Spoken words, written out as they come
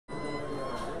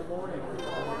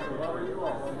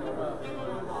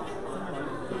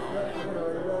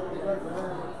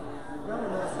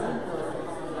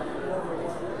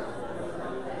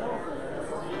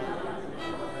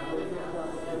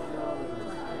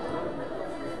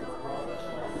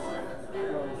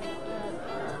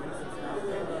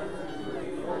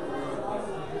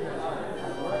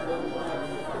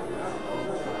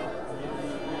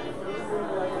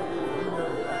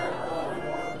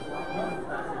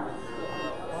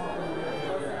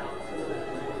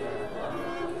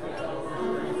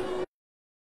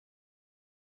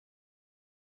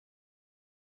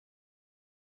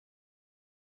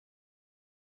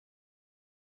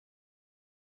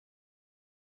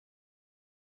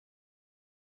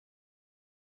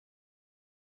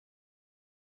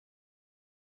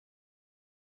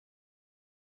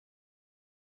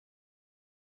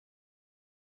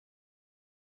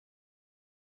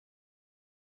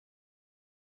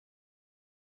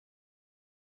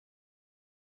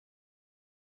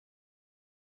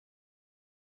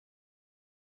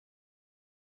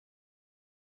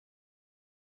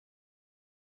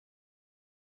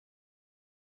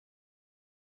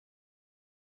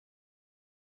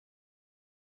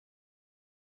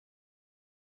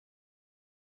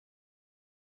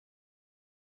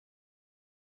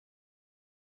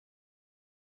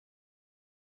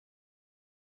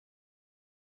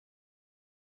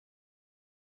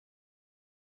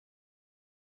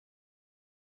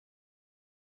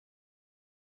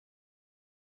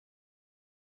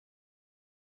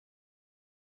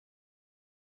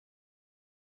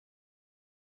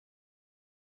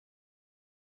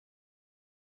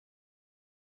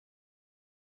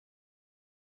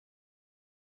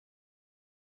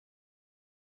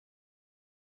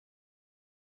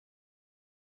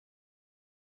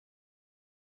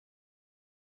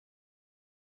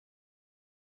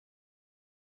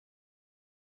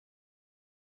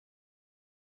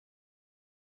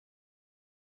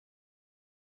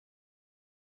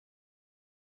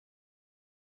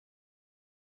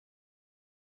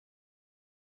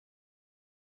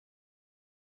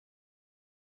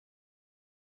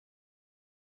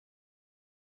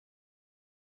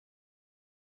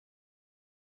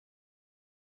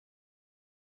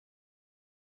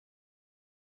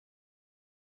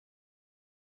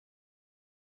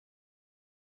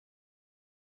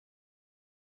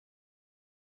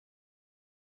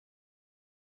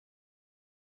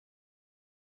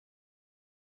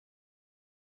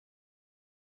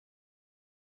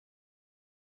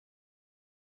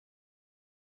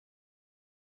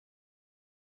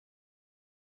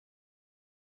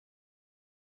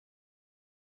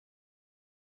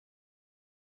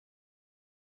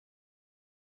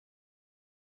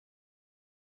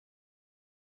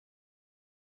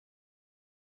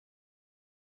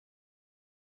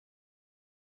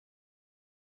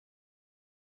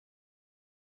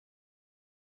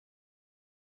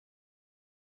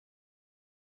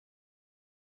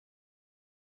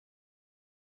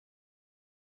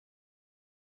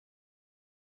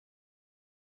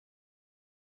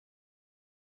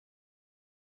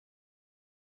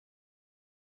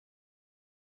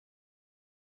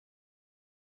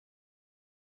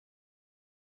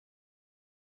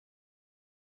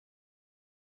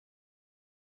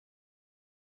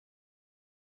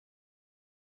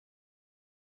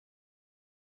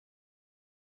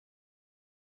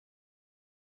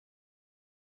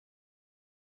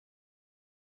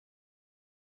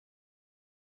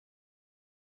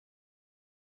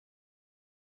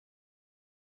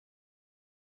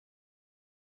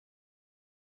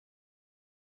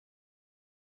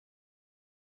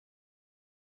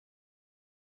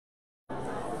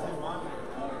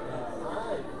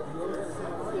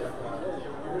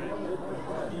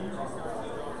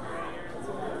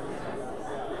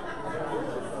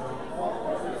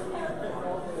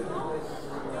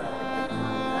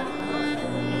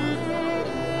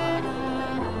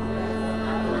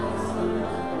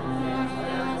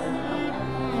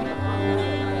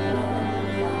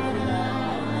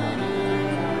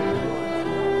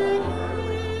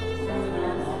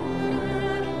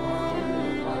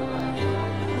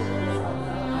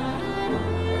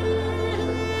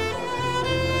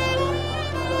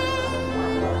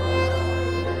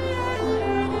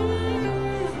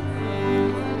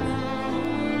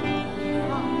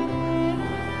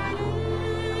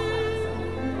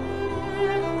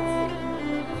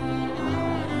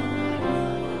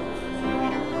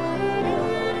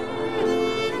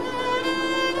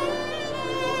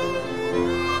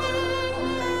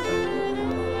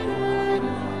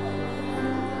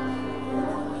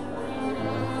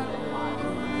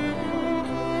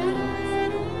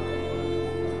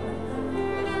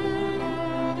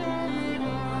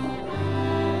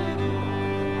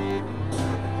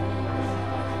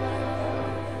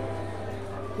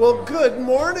Well, good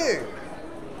morning.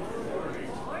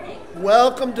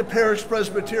 Welcome to Parish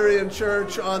Presbyterian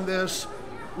Church on this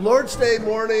Lord's Day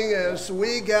morning as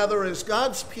we gather as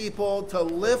God's people to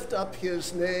lift up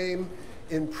his name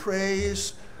in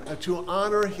praise, to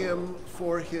honor him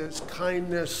for his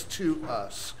kindness to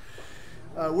us.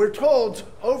 We're told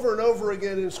over and over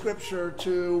again in Scripture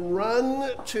to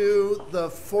run to the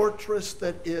fortress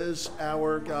that is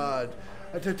our God,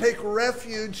 to take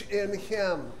refuge in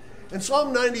him. In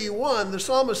Psalm 91, the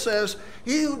psalmist says,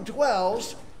 "He who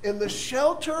dwells in the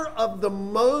shelter of the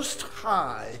Most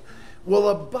High will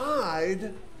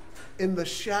abide in the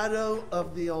shadow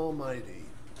of the Almighty."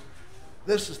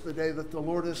 This is the day that the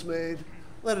Lord has made.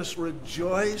 Let us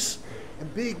rejoice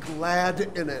and be glad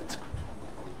in it.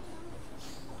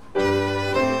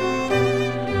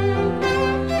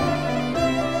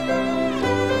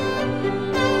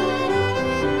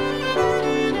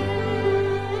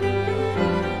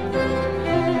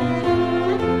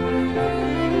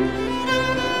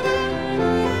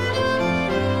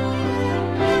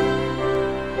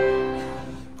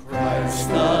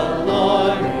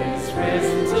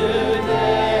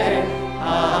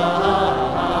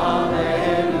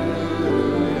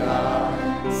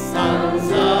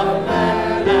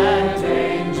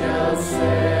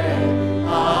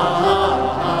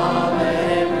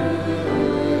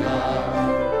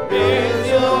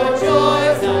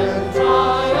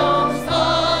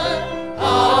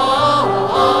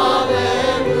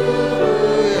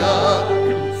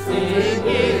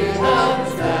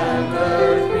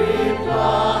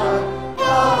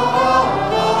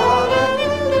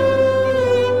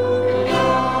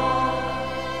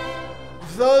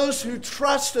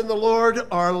 Trust in the Lord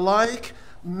are like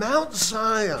Mount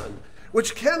Zion,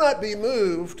 which cannot be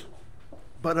moved,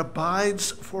 but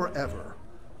abides forever.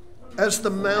 As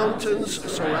the mountains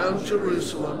surround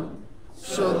Jerusalem,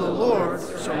 so the Lord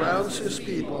surrounds his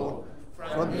people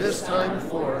from this time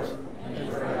forth and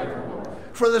forevermore.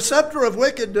 For the scepter of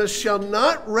wickedness shall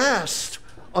not rest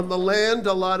on the land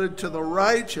allotted to the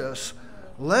righteous,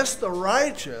 lest the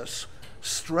righteous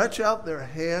stretch out their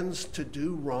hands to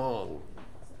do wrong.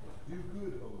 Do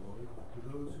good, O Lord, to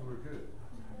those who are good.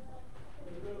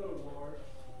 Do good, O Lord,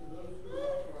 to those who are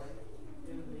upright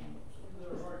in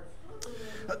their hearts.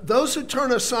 Those who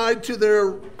turn aside to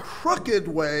their crooked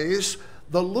ways,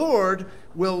 the Lord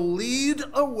will lead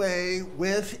away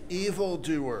with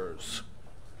evildoers.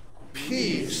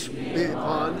 Peace be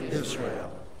upon Israel.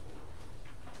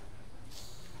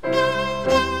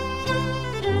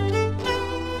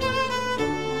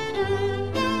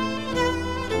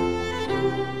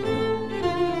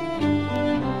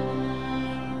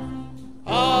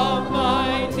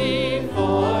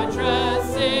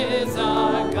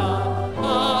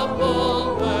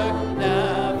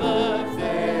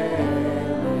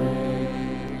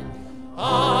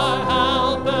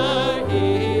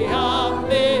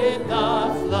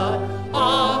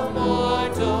 Of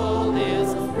mortal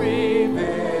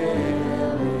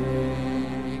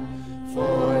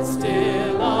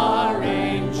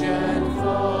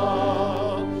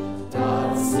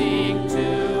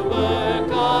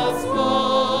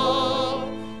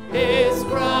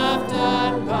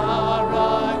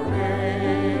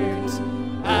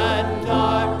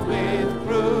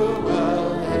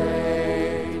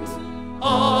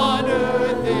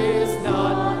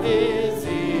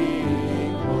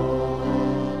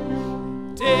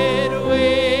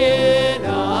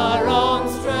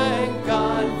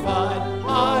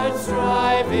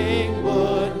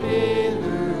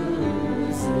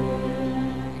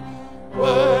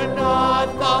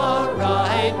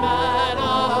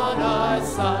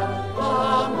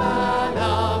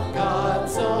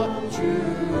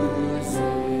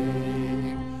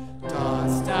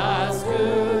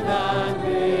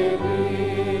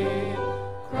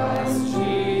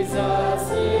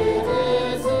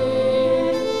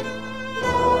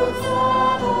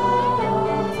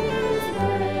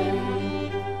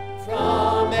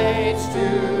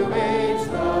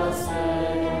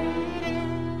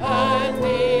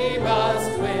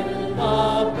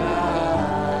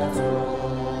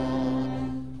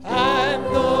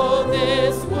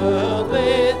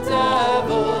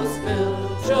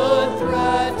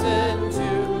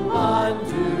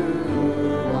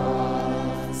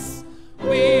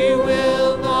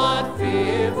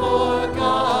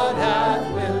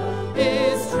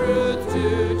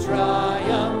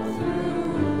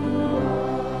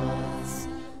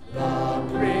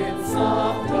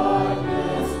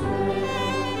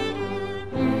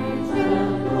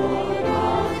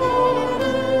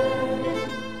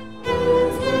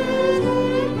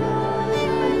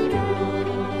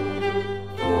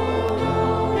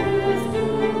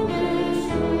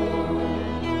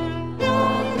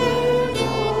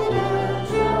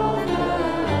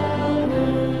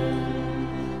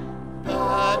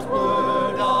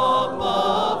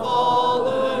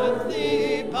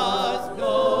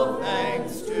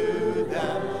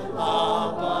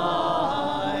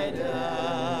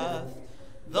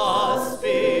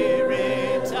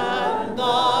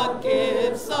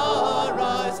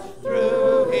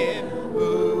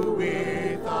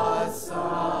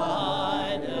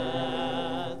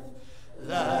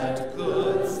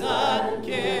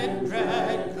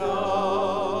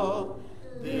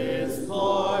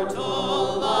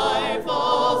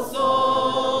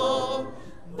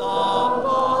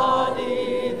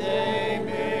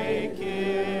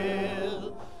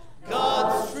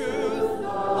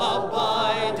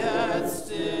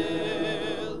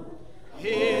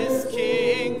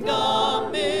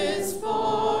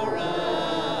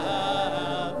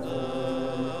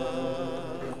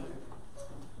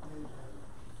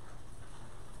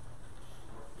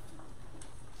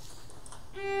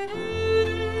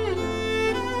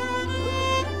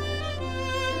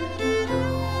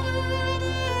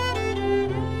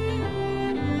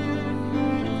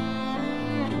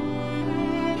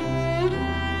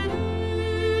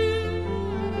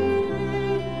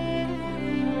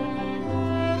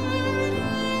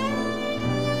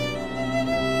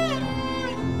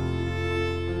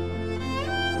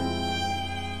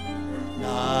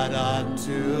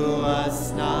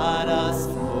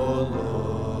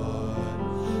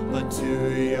but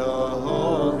to your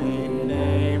holy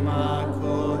name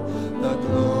accord the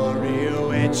glory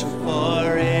which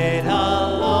for it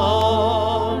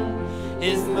alone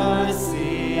His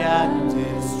mercy and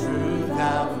His truth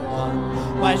have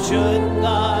won. Why should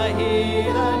the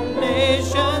heathen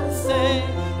nations say,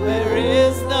 where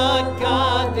is the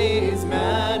God these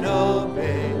men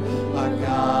obey? Our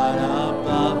God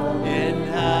above in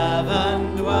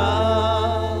heaven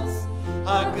dwells,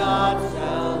 our God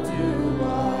shall do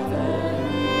whatever.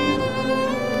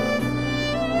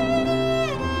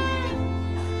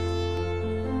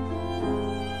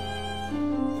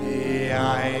 The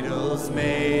idols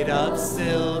made of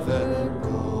silver,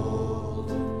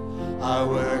 our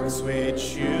works which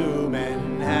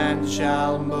human hand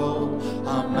shall mold,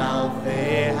 a mouth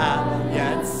they have,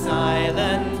 yet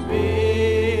silent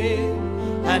be,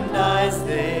 and eyes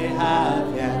they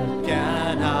have, yet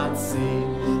cannot see.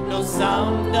 No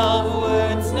sound of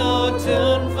words, no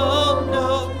tuneful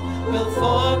note will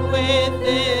form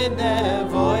within their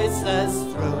voiceless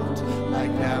throat.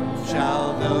 Like them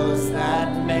shall those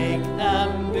that make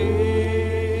them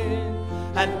be,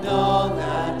 and all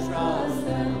that trust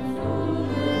them.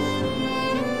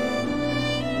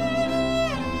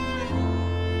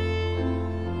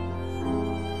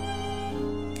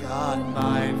 God,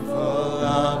 mindful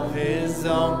of His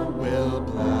own, will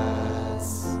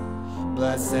bless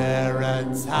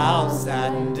Aaron's house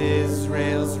and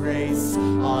Israel's race,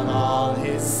 on all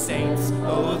His saints,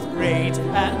 both great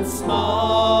and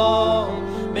small.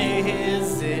 May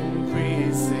His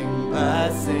increasing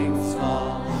blessings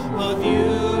fall. Both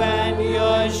you and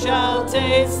yours shall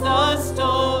taste the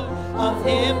store of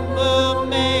Him who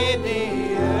made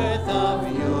the earth of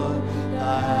yore.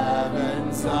 The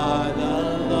heavens are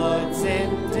the Lord's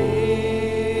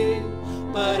indeed,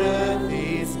 but earth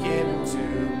He's given to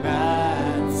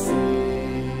man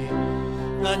see.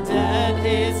 The dead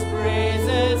His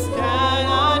praises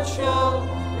cannot show,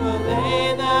 nor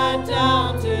they that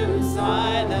down to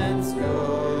silence go.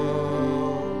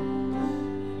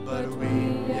 But we,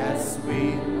 yes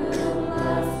we, will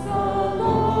bless the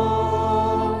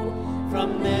Lord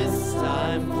from this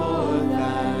time forth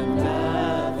and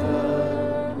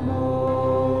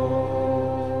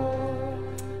evermore.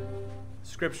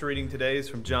 Scripture reading today is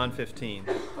from John 15.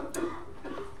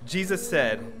 Jesus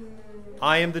said,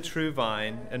 I am the true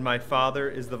vine, and my Father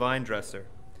is the vine dresser.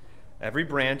 Every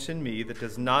branch in me that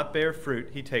does not bear fruit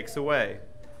He takes away,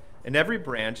 and every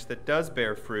branch that does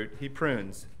bear fruit He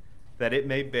prunes, that it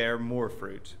may bear more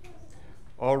fruit.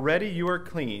 Already you are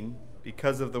clean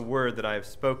because of the word that I have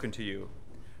spoken to you.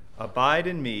 Abide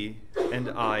in me, and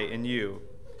I in you.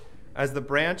 As the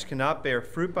branch cannot bear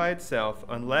fruit by itself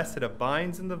unless it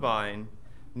abides in the vine,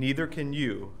 neither can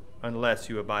you unless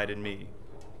you abide in me.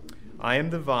 I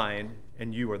am the vine,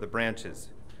 and you are the branches.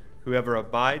 Whoever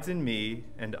abides in me,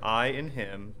 and I in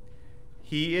him,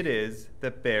 he it is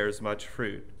that bears much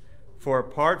fruit. For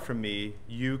apart from me,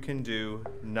 you can do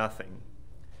nothing.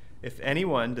 If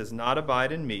anyone does not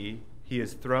abide in me, he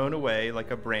is thrown away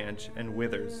like a branch and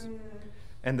withers.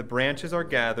 And the branches are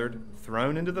gathered,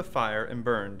 thrown into the fire, and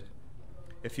burned.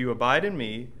 If you abide in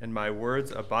me, and my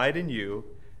words abide in you,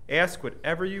 ask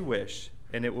whatever you wish,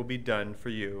 and it will be done for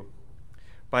you.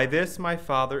 By this my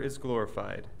Father is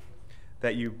glorified,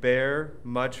 that you bear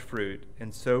much fruit,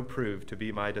 and so prove to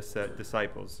be my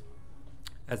disciples.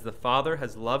 As the Father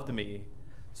has loved me,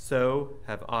 so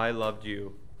have I loved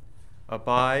you.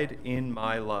 Abide in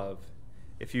my love.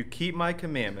 If you keep my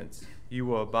commandments, you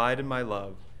will abide in my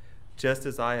love, just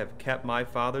as I have kept my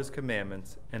Father's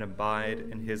commandments and abide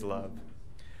in his love.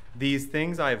 These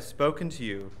things I have spoken to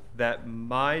you, that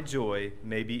my joy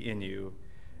may be in you,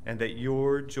 and that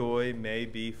your joy may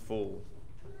be full.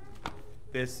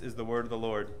 This is the word of the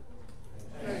Lord.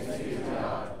 Thanks be to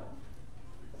God.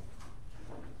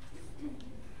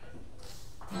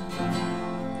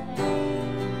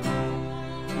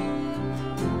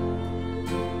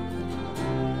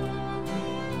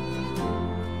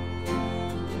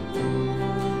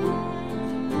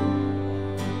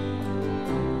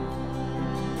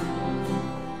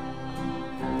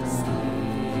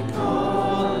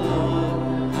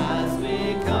 As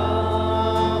we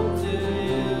come to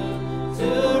you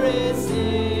to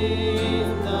receive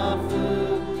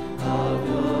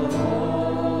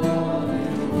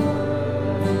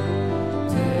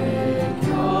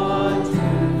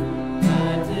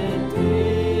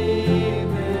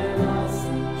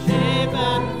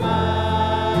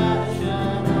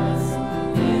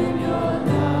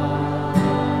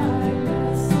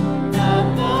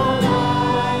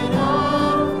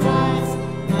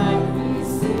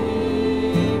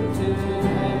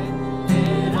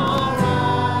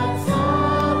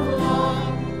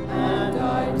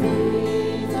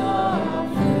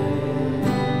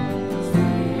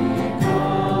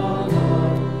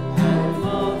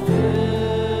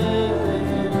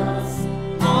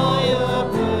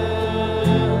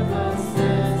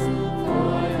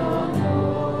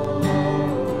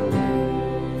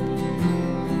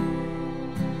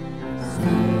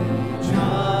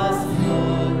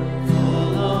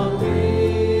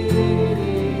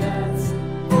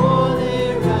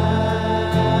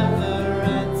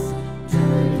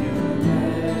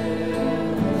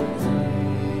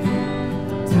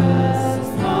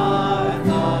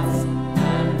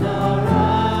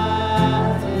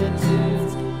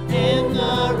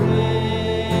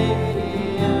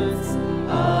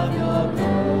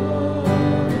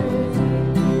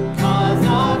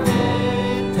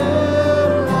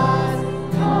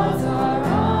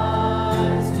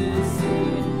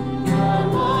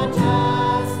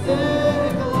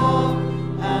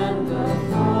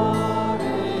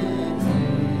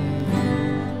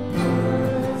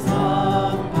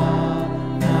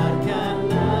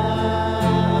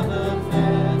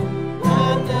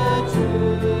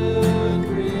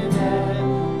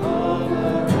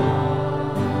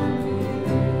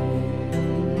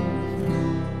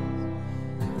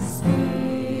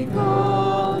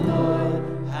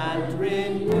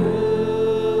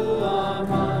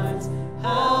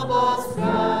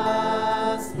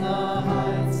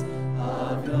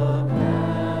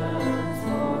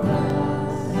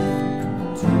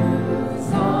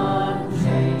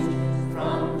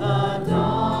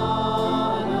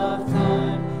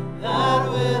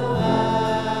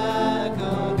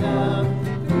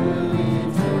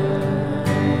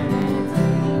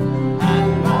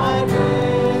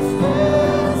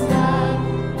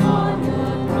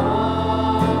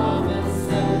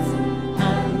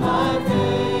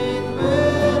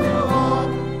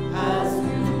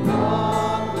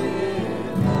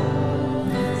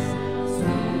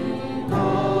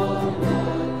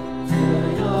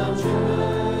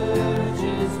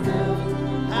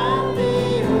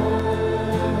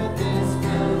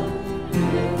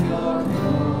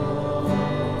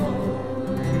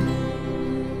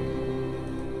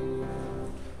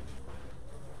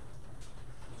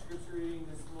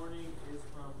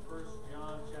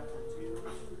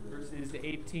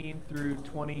 18 through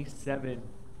 27.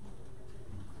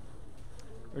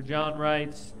 Where John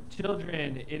writes,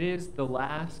 "Children, it is the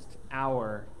last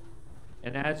hour,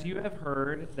 and as you have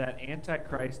heard that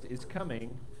Antichrist is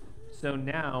coming, so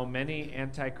now many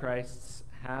Antichrists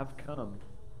have come.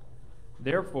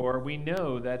 Therefore, we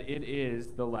know that it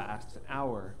is the last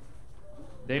hour.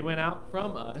 They went out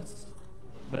from us,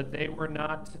 but they were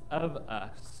not of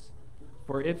us.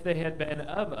 For if they had been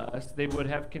of us, they would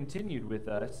have continued with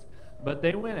us. But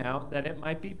they went out that it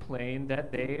might be plain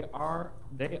that they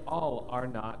all are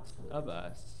not of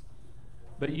us.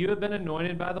 But you have been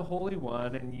anointed by the Holy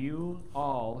One, and you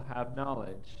all have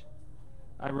knowledge.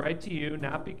 I write to you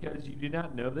not because you do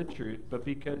not know the truth, but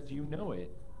because you know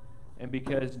it, and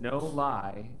because no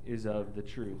lie is of the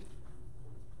truth.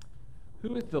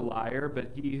 Who is the liar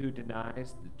but he who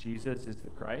denies that Jesus is the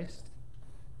Christ?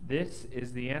 This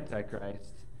is the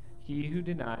Antichrist, he who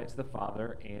denies the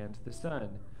Father and the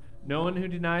Son. No one who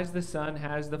denies the Son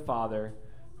has the Father.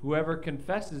 Whoever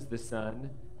confesses the Son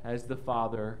has the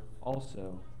Father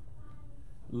also.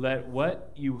 Let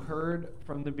what you heard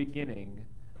from the beginning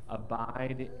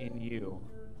abide in you.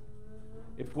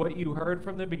 If what you heard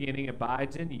from the beginning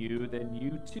abides in you, then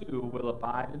you too will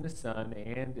abide in the Son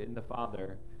and in the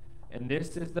Father. And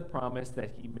this is the promise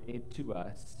that he made to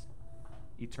us,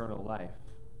 eternal life.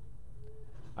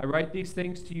 I write these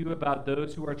things to you about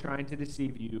those who are trying to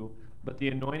deceive you, but the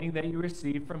anointing that you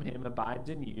receive from him abides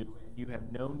in you, and you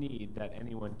have no need that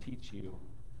anyone teach you.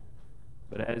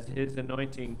 But as his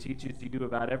anointing teaches you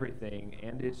about everything,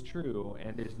 and is true,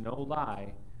 and is no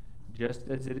lie, just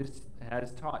as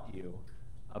has taught you,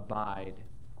 abide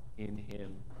in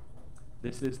him."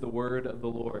 This is the word of the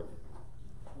Lord.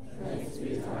 Thanks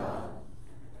be to God.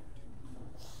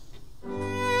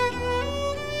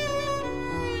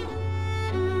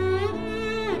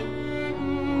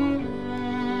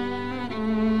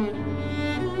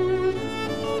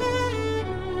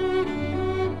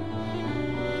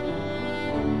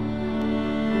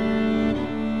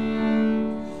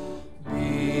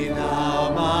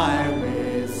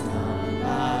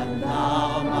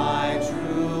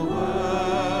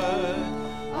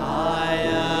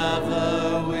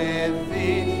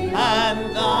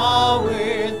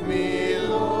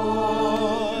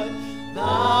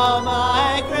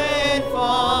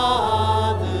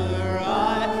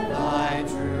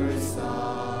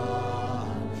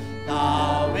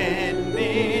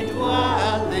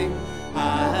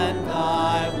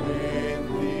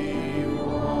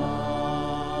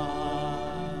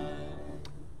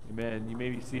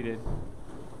 Seated.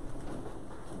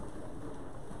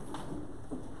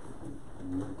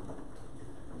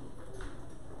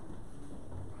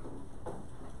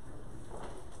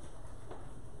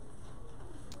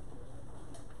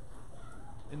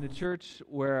 In the church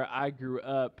where I grew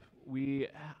up, we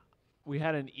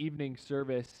had an evening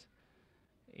service,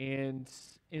 and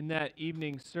in that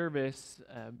evening service,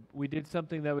 we did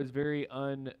something that was very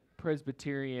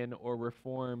un-Presbyterian or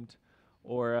Reformed,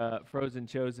 or Frozen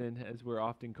Chosen, as we're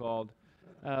often called.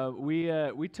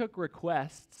 We took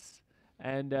requests,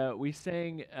 and we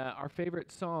sang our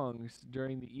favorite songs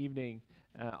during the evening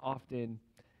often.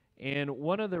 And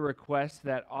one of the requests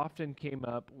that often came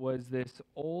up was this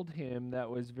old hymn that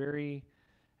was very,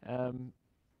 it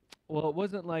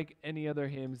wasn't like any other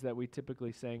hymns that we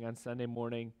typically sang on Sunday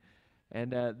morning.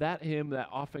 And that hymn that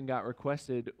often got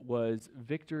requested was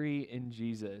 "Victory in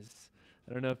Jesus."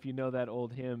 I don't know if you know that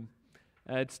old hymn.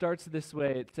 It starts this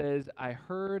way. It says, "I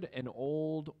heard an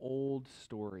old, old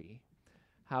story,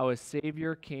 how a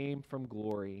Savior came from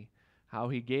glory, how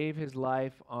he gave his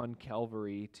life on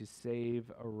Calvary to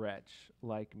save a wretch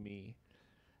like me."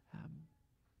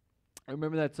 I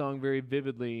remember that song very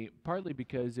vividly, partly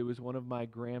because it was one of my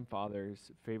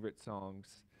grandfather's favorite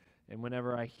songs. And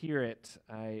whenever I hear it,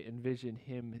 I envision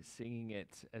him singing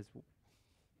it as well.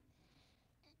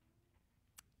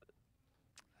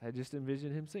 I just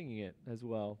envision him singing it as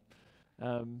well.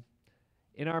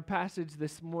 In our passage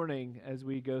this morning, as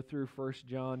we go through 1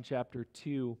 John chapter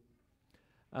 2,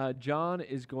 John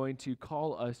is going to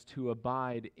call us to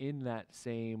abide in that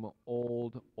same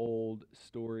old, old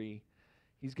story.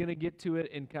 He's going to get to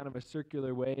it in kind of a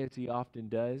circular way, as he often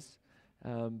does,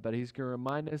 but he's going to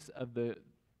remind us of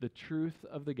the truth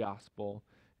of the gospel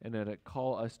and to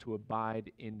call us to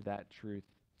abide in that truth.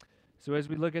 So as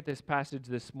we look at this passage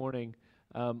this morning,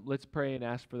 let's pray and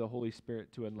ask for the Holy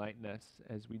Spirit to enlighten us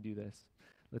as we do this.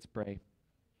 Let's pray.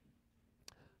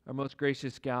 Our most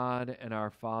gracious God and our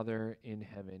Father in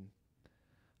heaven,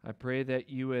 I pray that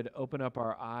you would open up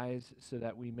our eyes so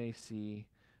that we may see,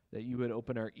 that you would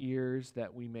open our ears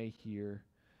that we may hear.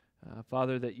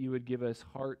 Father, that you would give us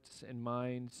hearts and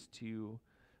minds to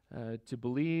to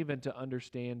believe and to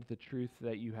understand the truth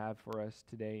that you have for us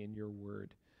today in your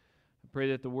word. I pray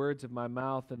that the words of my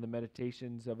mouth and the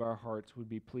meditations of our hearts would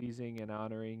be pleasing and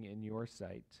honoring in your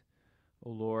sight, O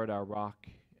Lord, our rock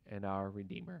and our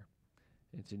Redeemer.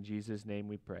 It's in Jesus' name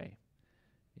we pray.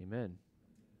 Amen.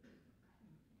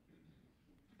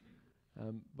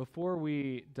 Before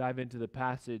we dive into the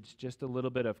passage, just a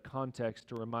little bit of context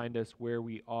to remind us where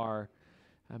we are.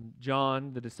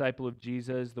 John, the disciple of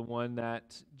Jesus, the one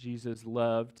that Jesus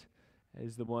loved,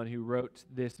 is the one who wrote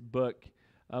this book.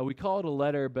 We call it a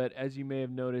letter, but as you may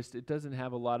have noticed, it doesn't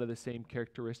have a lot of the same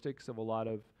characteristics of a lot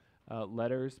of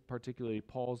letters, particularly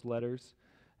Paul's letters.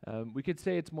 We could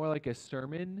say it's more like a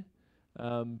sermon,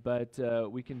 but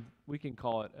we can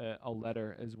call it a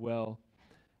letter as well.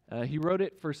 He wrote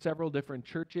it for several different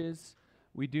churches.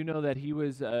 We do know that he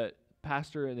was a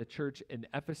pastor in the church in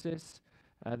Ephesus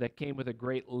that came with a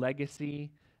great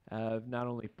legacy of not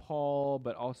only Paul,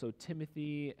 but also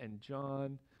Timothy and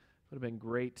John. Would have been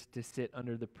great to sit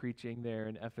under the preaching there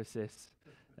in Ephesus.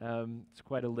 It's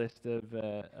quite a list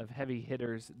of heavy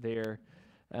hitters there.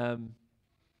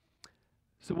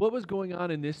 So what was going on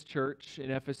in this church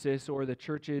in Ephesus, or the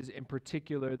churches in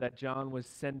particular that John was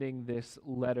sending this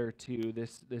letter to,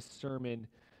 this sermon?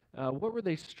 What were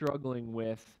they struggling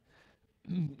with?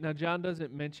 Now, John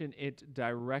doesn't mention it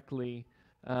directly,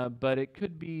 but it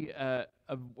could be a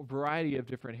variety of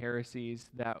different heresies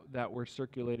that were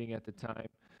circulating at the time.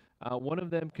 One of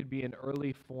them could be an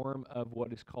early form of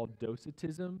what is called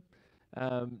Docetism.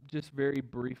 Just very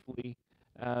briefly,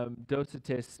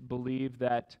 Docetists believed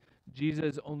that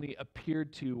Jesus only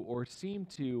appeared to or seemed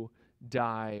to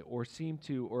die or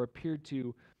appeared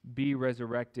to be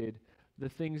resurrected. The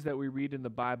things that we read in the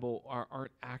Bible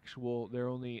aren't actual, they're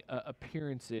only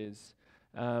appearances.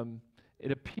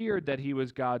 It appeared that he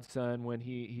was God's son when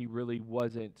he really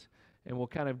wasn't. And we'll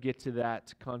kind of get to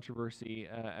that controversy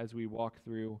as we walk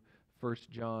through 1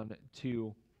 John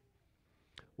 2.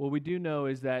 What we do know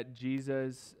is that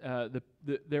Jesus,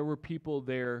 there were people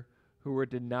there who were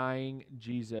denying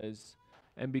Jesus,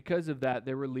 and because of that,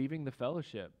 they were leaving the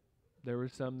fellowship. There were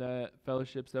some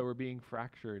fellowships that were being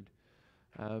fractured.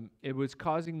 It was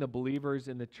causing the believers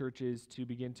in the churches to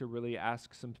begin to really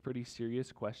ask some pretty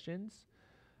serious questions.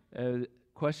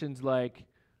 Questions like,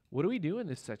 what do we do in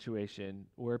this situation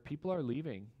where people are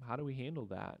leaving? How do we handle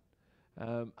that?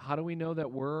 How do we know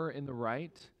that we're in the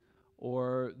right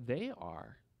or they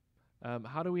are?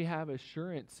 How do we have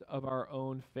assurance of our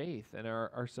own faith and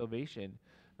our salvation?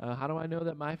 How do I know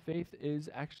that my faith is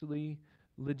actually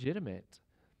legitimate?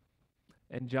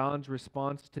 And John's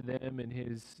response to them in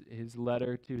his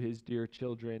letter to his dear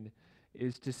children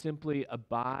is to simply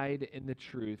abide in the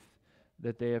truth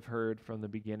that they have heard from the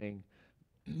beginning.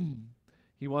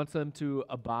 He wants them to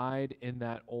abide in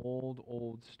that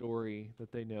old story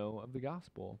that they know of the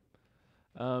gospel.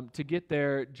 To get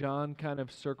there, John kind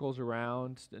of circles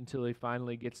around until he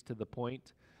finally gets to the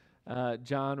point.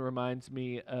 John reminds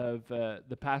me of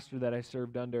the pastor that I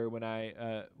served under when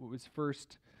I was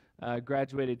first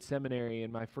graduated seminary.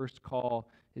 In my first call,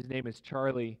 his name is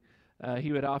Charlie.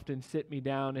 He would often sit me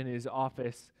down in his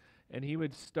office, and he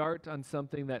would start on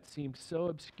something that seemed so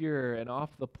obscure and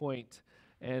off the point.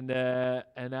 And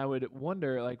I would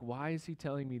wonder, like, why is he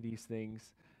telling me these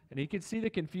things? And he could see the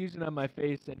confusion on my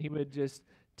face, and he would just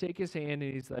take his hand,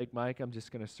 and he's like, Mike, I'm just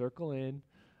going to circle in.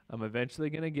 I'm eventually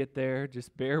going to get there.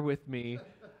 Just bear with me.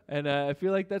 And I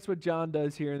feel like that's what John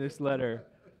does here in this letter.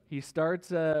 He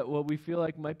starts what we feel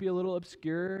like might be a little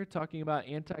obscure, talking about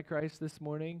Antichrist this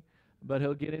morning, but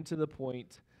he'll get into the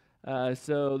point.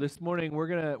 So this morning we're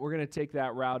gonna take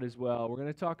that route as well. We're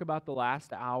gonna talk about the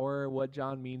last hour, what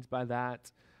John means by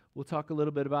that. We'll talk a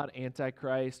little bit about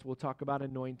Antichrist. We'll talk about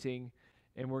anointing.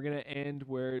 And we're going to end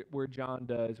where John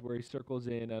does, where he circles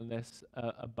in on this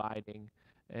abiding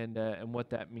and what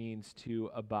that means to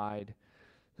abide.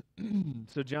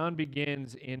 So John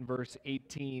begins in verse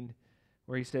 18,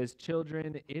 where he says,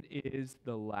 "Children, it is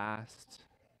the last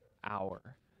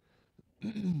hour."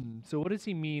 So what does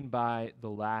he mean by the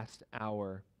last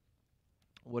hour?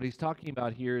 What he's talking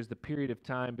about here is the period of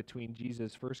time between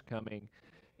Jesus' first coming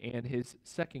and his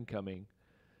second coming.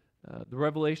 The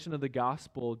revelation of the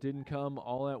gospel didn't come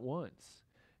all at once.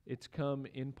 It's come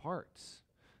in parts.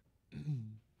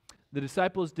 The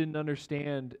disciples didn't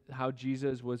understand how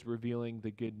Jesus was revealing the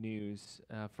good news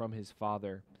from his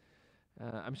Father.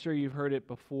 I'm sure you've heard it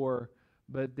before,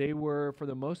 but they were, for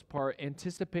the most part,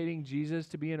 anticipating Jesus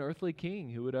to be an earthly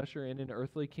king who would usher in an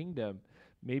earthly kingdom,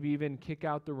 maybe even kick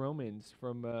out the Romans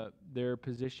from their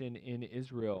position in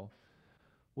Israel.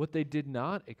 What they did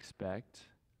not expect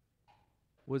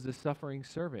was a suffering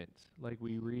servant, like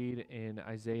we read in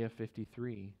Isaiah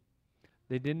 53.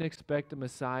 They didn't expect a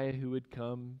Messiah who would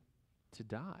come to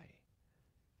die.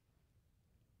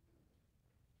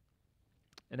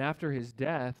 And after his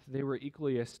death, they were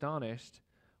equally astonished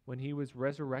when he was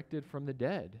resurrected from the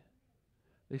dead.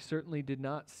 They certainly did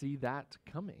not see that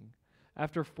coming.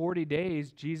 After 40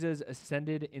 days, Jesus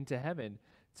ascended into heaven.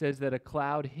 It says that a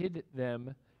cloud hid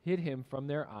him from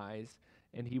their eyes,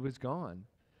 and he was gone.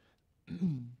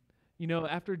 You know,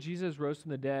 after Jesus rose from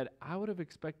the dead, I would have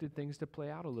expected things to play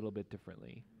out a little bit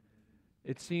differently.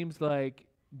 It seems like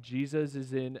Jesus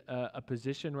is in a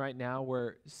position right now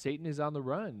where Satan is on the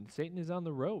run. Satan is on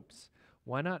the ropes.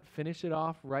 Why not finish it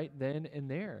off right then and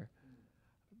there?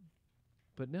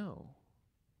 But no.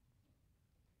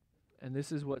 And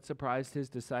this is what surprised his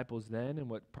disciples then and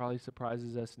what probably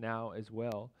surprises us now as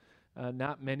well.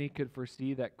 Not many could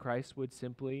foresee that Christ would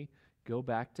simply go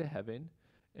back to heaven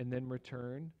and then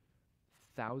return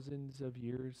thousands of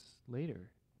years later.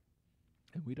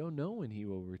 And we don't know when he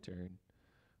will return.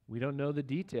 We don't know the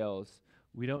details.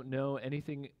 We don't know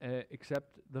anything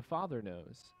except the Father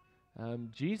knows.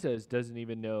 Jesus doesn't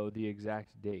even know the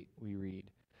exact date, we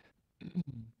read.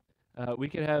 We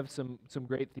could have some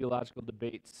great theological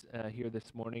debates here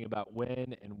this morning about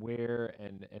when and where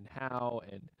and how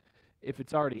and if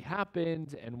it's already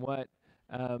happened and what.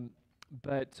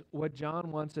 But what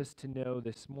John wants us to know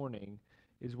this morning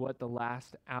is what the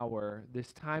last hour,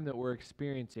 this time that we're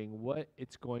experiencing, what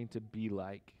it's going to be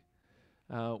like.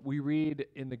 We read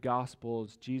in the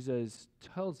Gospels, Jesus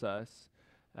tells us,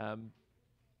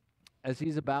 as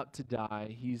he's about to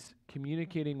die, he's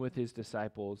communicating with his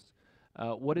disciples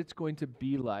what it's going to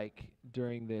be like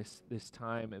during this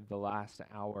time of the last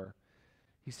hour.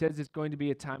 He says it's going to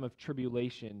be a time of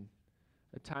tribulation,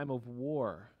 a time of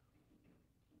war,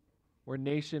 where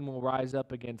nation will rise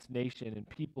up against nation and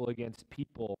people against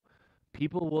people.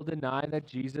 People will deny that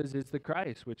Jesus is the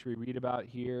Christ, which we read about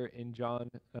here in 1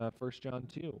 John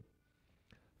 2.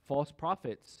 False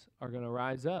prophets are going to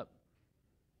rise up.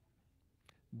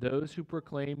 Those who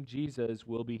proclaim Jesus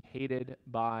will be hated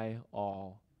by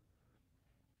all.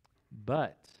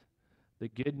 But the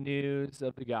good news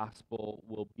of the gospel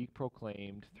will be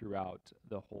proclaimed throughout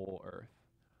the whole earth.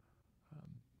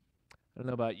 I don't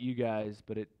know about you guys,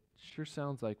 but it sure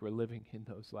sounds like we're living in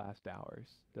those last hours,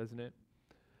 doesn't it?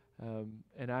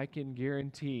 And I can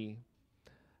guarantee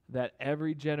that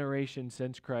every generation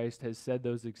since Christ has said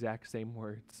those exact same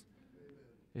words. Amen.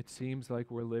 It seems like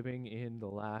we're living in the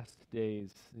last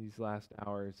days, these last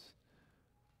hours.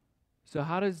 So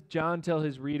how does John tell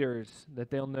his readers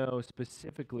that they'll know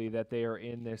specifically that they are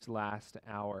in this last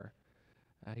hour?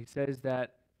 He says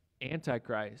that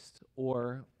Antichrist,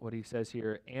 or what he says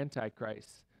here,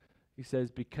 Antichrist. He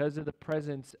says, because of the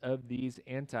presence of these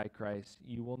antichrists,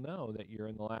 you will know that you're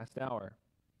in the last hour.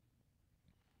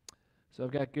 So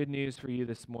I've got good news for you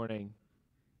this morning.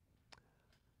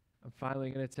 I'm finally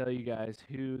going to tell you guys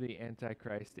who the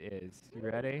Antichrist is. You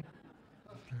ready?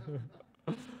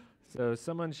 So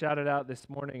someone shouted out this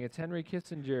morning, it's Henry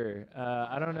Kissinger.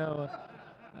 I don't know.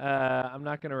 I'm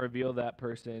not going to reveal that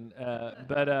person.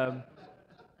 But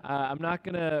I'm not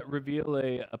going to reveal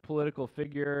a political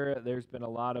figure. There's been a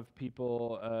lot of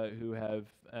people who have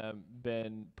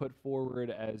been put forward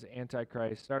as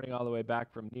Antichrist, starting all the way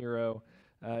back from Nero,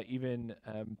 even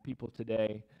people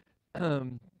today.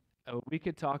 We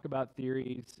could talk about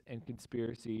theories and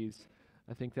conspiracies.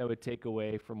 I think that would take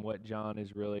away from what John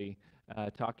is really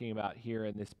talking about here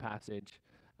in this passage.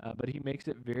 But he makes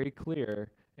it very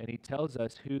clear, and he tells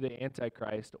us who the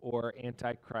Antichrist or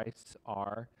Antichrists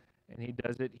are. And he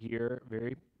does it here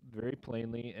very, very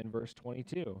plainly in verse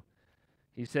 22.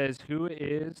 He says, who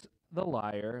is the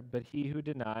liar but he who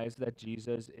denies that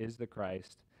Jesus is the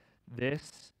Christ?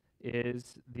 This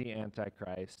is the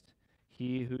Antichrist,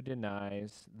 he who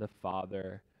denies the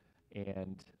Father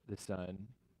and the Son.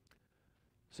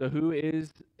 So who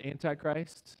is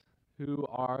Antichrist? Who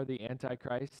are the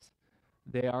Antichrists?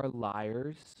 They are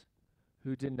liars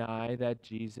who deny that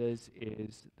Jesus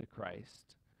is the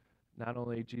Christ. Not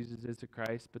only Jesus is the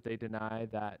Christ, but they deny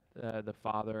that the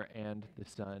Father and the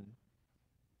Son.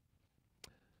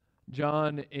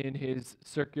 John, in his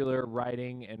circular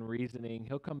writing and reasoning,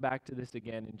 he'll come back to this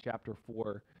again in chapter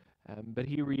 4, but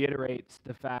he reiterates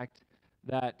the fact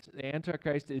that the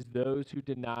Antichrist is those who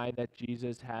deny that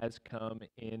Jesus has come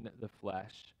in the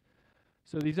flesh.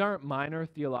 So these aren't minor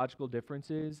theological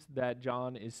differences that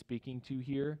John is speaking to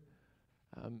here.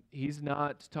 He's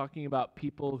not talking about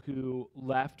people who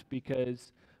left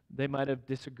because they might have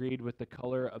disagreed with the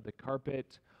color of the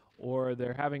carpet, or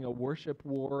they're having a worship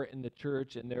war in the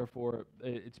church and therefore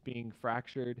it's being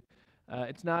fractured.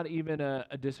 It's not even a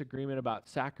disagreement about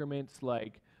sacraments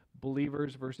like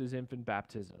believers versus infant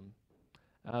baptism.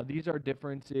 These are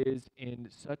differences in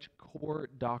such core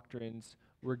doctrines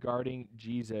regarding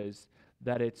Jesus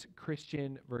that it's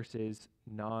Christian versus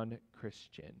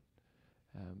non-Christian.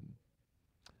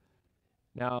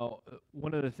 Now,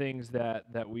 one of the things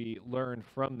that we learn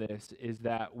from this is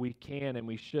that we can and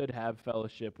we should have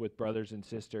fellowship with brothers and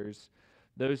sisters,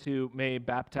 those who may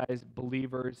baptize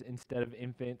believers instead of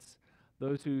infants,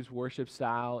 those whose worship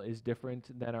style is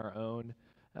different than our own,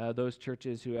 those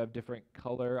churches who have different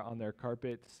color on their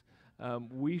carpets.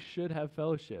 We should have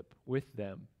fellowship with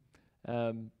them.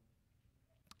 And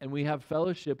we have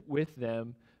fellowship with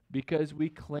them because we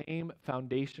claim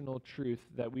foundational truth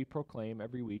that we proclaim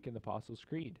every week in the Apostles'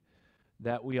 Creed,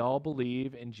 that we all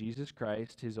believe in Jesus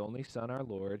Christ, his only Son, our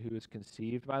Lord, who was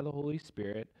conceived by the Holy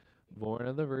Spirit, born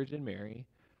of the Virgin Mary,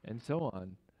 and so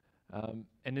on.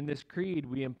 And in this creed,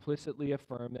 we implicitly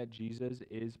affirm that Jesus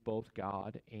is both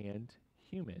God and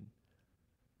human.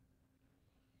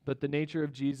 But the nature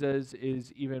of Jesus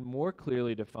is even more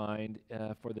clearly defined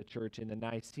for the church in the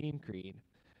Nicene Creed.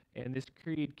 And this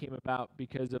creed came about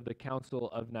because of the Council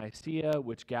of Nicaea,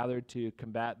 which gathered to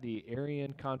combat the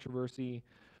Arian controversy,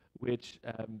 which,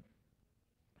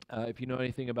 if you know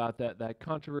anything about that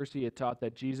controversy, it taught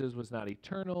that Jesus was not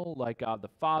eternal like God the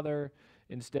Father.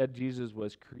 Instead, Jesus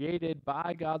was created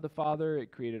by God the Father.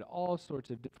 It created all sorts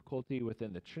of difficulty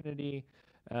within the Trinity.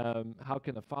 How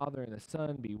can the Father and the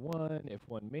Son be one if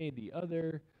one made the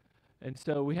other? And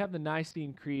so we have the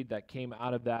Nicene Creed that came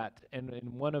out of that. And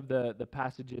in one of the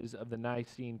passages of the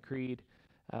Nicene Creed,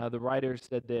 the writers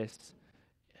said this,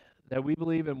 that we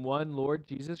believe in one Lord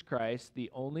Jesus Christ, the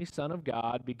only Son of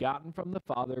God, begotten from the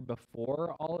Father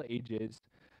before all ages,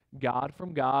 God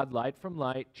from God, light from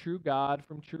light, true God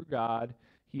from true God.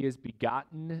 He is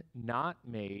begotten, not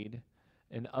made,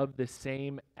 and of the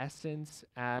same essence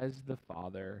as the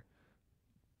Father.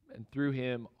 And through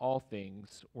him all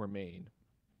things were made.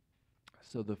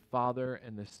 So the Father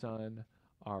and the Son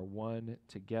are one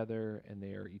together, and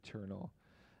they are eternal.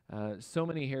 So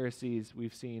many heresies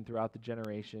we've seen throughout the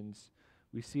generations.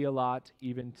 We see a lot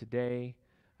even today.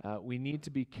 We need to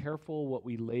be careful what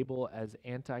we label as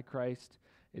Antichrist.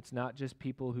 It's not just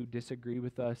people who disagree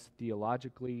with us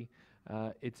theologically.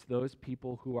 It's those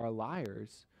people who are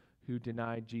liars, who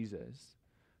deny Jesus,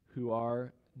 who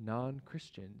are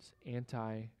non-Christians,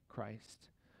 anti-Christ.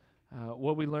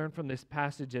 What we learn from this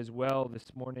passage as well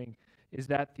this morning is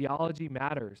that theology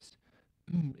matters.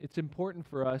 It's important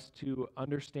for us to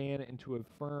understand and to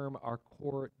affirm our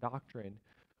core doctrine.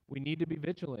 We need to be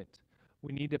vigilant.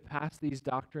 We need to pass these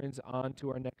doctrines on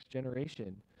to our next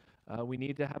generation. We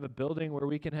need to have a building where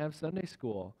we can have Sunday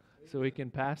school so we can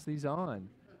pass these on.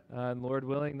 And Lord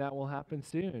willing, that will happen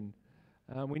soon.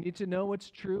 We need to know what's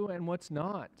true and what's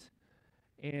not.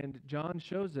 And John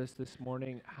shows us this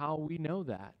morning how we know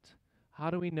that. How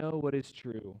do we know what is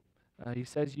true? He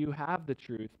says you have the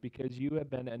truth because you have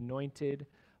been anointed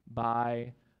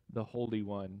by the Holy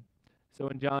One. So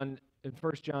in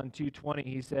 1 John 2:20,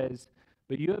 he says,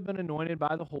 but you have been anointed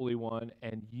by the Holy One,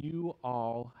 and you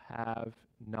all have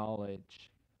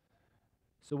knowledge.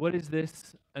 So what is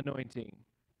this anointing?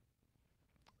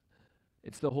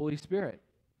 It's the Holy Spirit.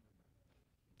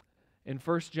 In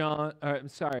 1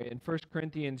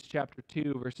 Corinthians chapter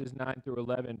 2, verses 9 through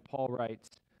 11, Paul writes,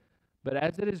 but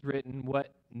as it is written,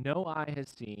 what no eye has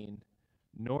seen,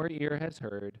 nor ear has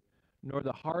heard, nor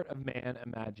the heart of man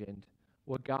imagined,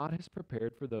 what God has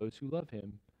prepared for those who love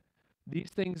him.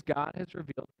 These things God has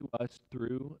revealed to us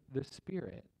through the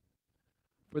Spirit.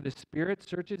 For the Spirit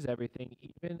searches everything,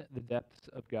 even the depths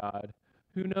of God.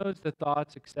 Who knows the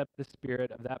thoughts except the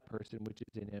spirit of that person which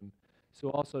is in him? So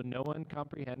also no one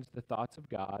comprehends the thoughts of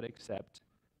God except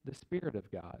the Spirit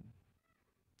of God.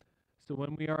 So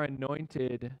when we are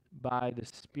anointed by the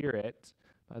Spirit,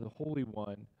 by the Holy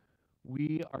One,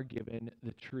 we are given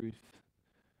the truth.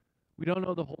 We don't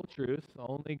know the whole truth.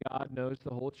 Only God knows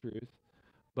the whole truth.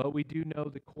 But we do know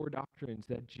the core doctrines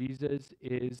that Jesus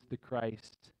is the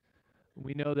Christ.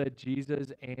 We know that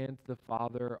Jesus and the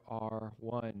Father are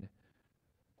one.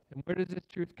 And where does this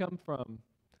truth come from?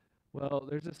 Well,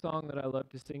 there's a song that I love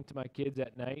to sing to my kids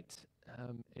at night.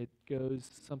 It goes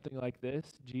something like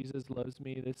this. Jesus loves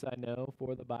me, this I know,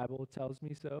 for the Bible tells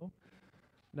me so.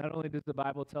 Not only does the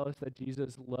Bible tell us that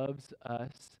Jesus loves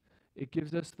us, it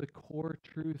gives us the core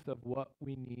truth of what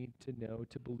we need to know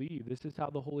to believe. This is how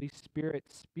the Holy Spirit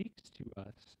speaks to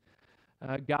us.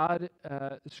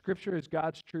 Scripture is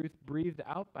God's truth breathed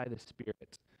out by the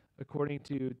Spirit, according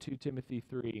to 2 Timothy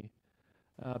 3.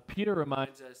 Peter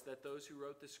reminds us that those who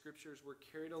wrote the Scriptures were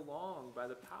carried along by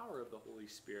the power of the Holy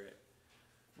Spirit.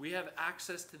 We have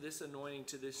access to this anointing,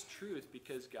 to this truth,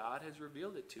 because God has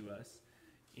revealed it to us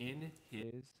in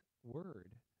his word.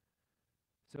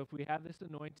 So if we have this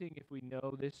anointing, if we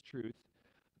know this truth,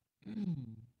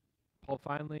 John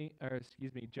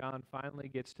finally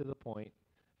gets to the point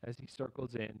as he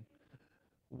circles in.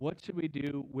 What should we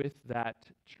do with that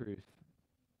truth?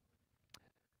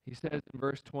 He says in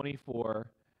verse 24,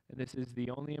 and this is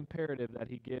the only imperative that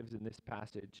he gives in this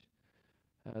passage.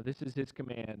 This is his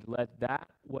command. Let that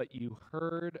what you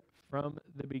heard from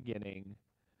the beginning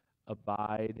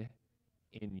abide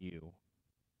in you.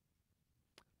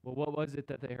 Well, what was it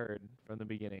that they heard from the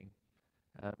beginning?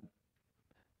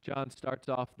 John starts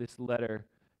off this letter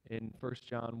in 1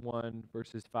 John 1,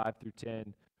 verses 5 through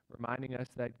 10, reminding us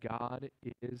that God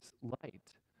is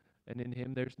light, and in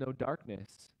him there's no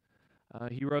darkness.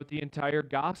 He wrote the entire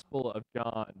Gospel of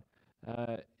John,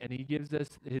 and he gives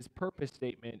us his purpose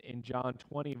statement in John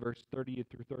 20, verse 30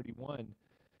 through 31.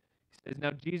 He says,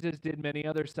 "Now Jesus did many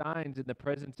other signs in the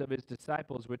presence of his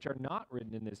disciples, which are not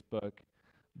written in this book,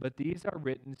 but these are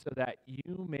written so that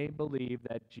you may believe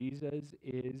that Jesus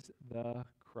is the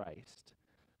Christ,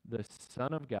 the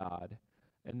Son of God,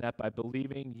 and that by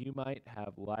believing you might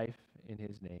have life in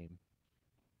his name."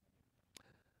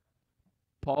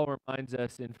 Paul reminds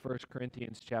us in 1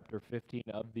 Corinthians chapter 15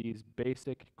 of these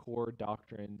basic core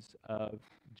doctrines of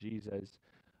Jesus,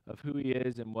 of who he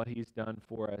is and what he's done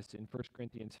for us in 1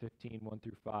 Corinthians 15, 1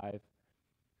 through 5.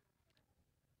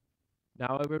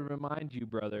 "Now I would remind you,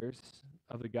 brothers,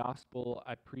 of the gospel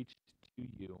I preached to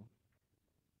you,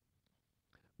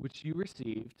 which you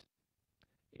received,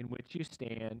 in which you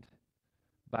stand,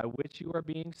 by which you are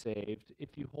being saved,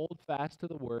 if you hold fast to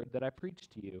the word that I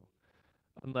preached to you,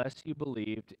 unless you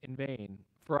believed in vain.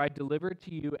 For I delivered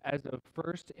to you as of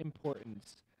first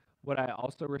importance what I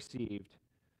also received,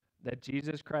 that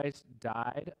Jesus Christ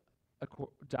died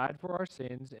for our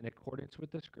sins in accordance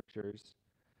with the Scriptures,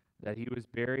 that he was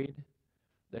buried,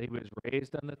 that he was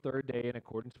raised on the third day in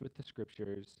accordance with the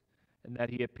Scriptures, and that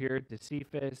he appeared to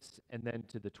Cephas and then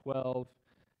to the 12,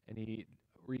 and he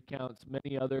recounts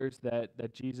many others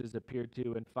that Jesus appeared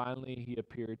to, and finally he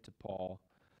appeared to Paul."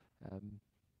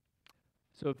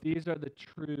 So if these are the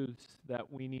truths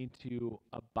that we need to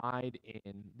abide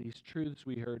in, these truths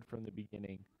we heard from the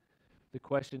beginning, the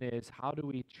question is, how do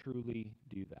we truly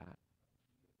do that?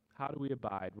 How do we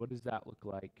abide? What does that look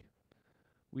like?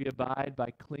 We abide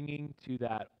by clinging to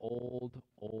that old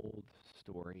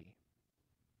story.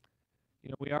 You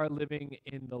know, we are living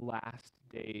in the last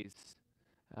days.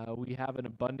 We have an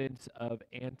abundance of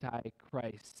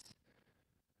antichrists,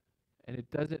 and it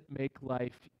doesn't make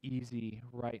life easy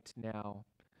right now.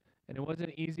 And it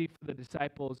wasn't easy for the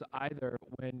disciples either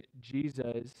when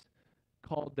Jesus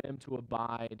called them to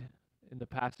abide in the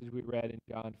passage we read in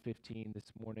John 15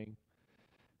 this morning.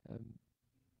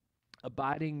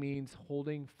 Abiding means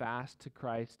holding fast to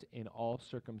Christ in all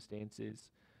circumstances,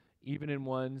 even in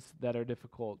ones that are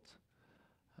difficult.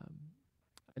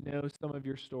 I know some of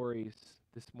your stories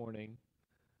this morning,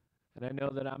 and I know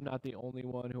that I'm not the only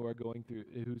one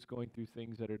who's going through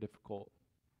things that are difficult.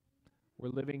 We're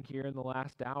living here in the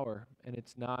last hour, and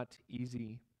it's not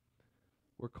easy.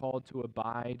 We're called to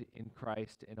abide in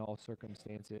Christ in all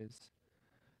circumstances.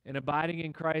 And abiding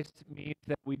in Christ means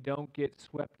that we don't get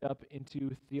swept up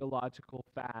into theological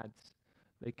fads.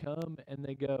 They come and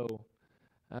they go.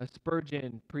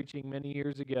 Spurgeon, preaching many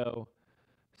years ago,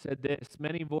 said this: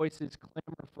 "Many voices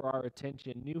clamor for our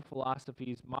attention, new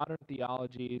philosophies, modern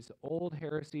theologies, old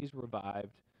heresies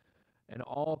revived, and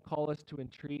all call us to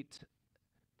entreat,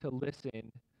 to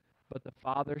listen, but the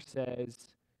Father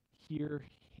says, hear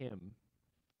him,"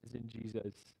 as in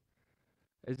Jesus,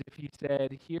 as if he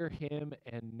said, hear him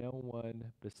and no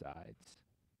one besides.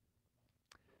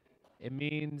 It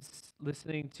means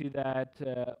listening to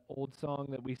that old song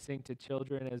that we sing to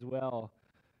children as well,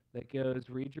 that goes,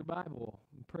 read your Bible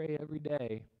and pray every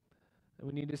day. And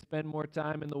we need to spend more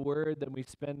time in the Word than we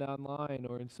spend online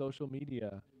or in social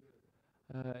media.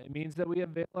 It means that we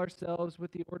avail ourselves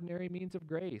with the ordinary means of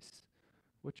grace.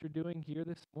 What you're doing here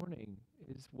this morning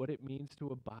is what it means to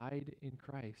abide in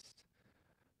Christ.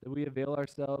 That we avail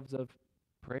ourselves of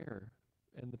prayer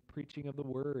and the preaching of the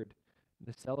Word and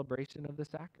the celebration of the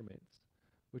sacraments,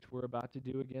 which we're about to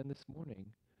do again this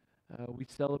morning. We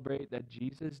celebrate that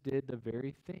Jesus did the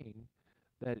very thing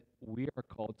that we are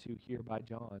called to here by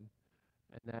John,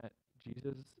 and that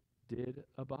Jesus did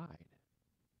abide.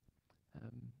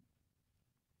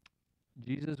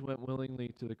 Jesus went willingly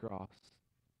to the cross,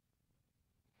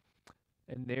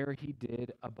 and there he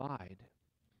did abide.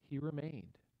 He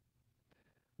remained.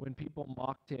 When people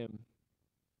mocked him,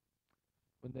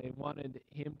 when they wanted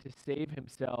him to save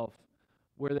himself,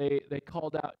 where they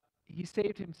called out, he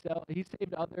saved himself, he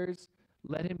saved others,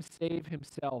 let him save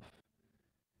himself.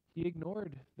 He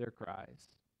ignored their cries.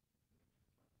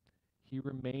 He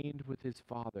remained with his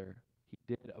Father. He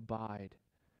did abide.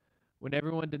 When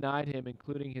everyone denied him,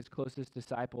 including his closest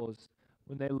disciples,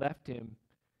 when they left him,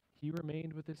 he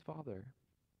remained with his Father.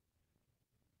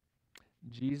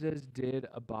 Jesus did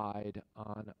abide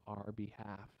on our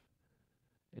behalf.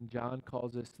 And John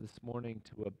calls us this morning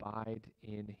to abide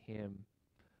in him.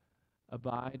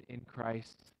 Abide in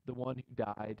Christ, the one who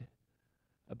died.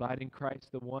 Abide in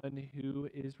Christ, the one who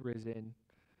is risen,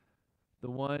 the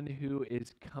one who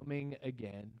is coming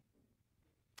again.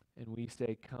 And we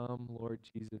say, come, Lord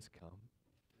Jesus, come.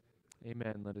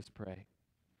 Amen. Let us pray.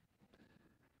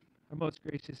 Our most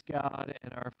gracious God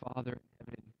and our Father in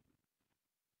heaven,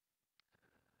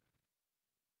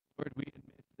 Lord, we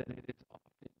admit that it is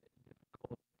often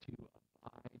difficult to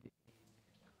abide in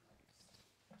Christ.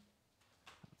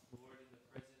 Lord, in the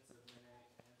presence of many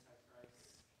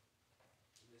antichrists,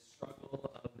 in the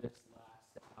struggle of this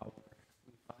last hour,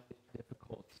 we find it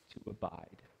difficult to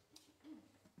abide.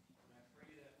 And I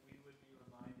pray that we would be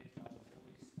reminded by the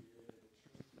Holy Spirit of the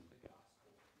truth of the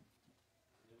gospel,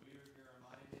 that we would be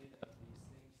reminded of these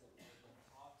things that we have been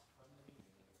taught from the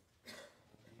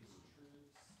beginning, these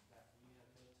truths that we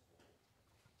have been told,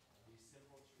 these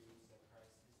simple truths that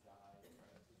Christ has died,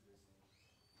 Christ is risen,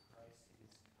 Christ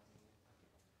is coming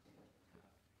again.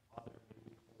 Father, may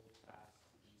we hold fast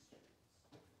to these truths.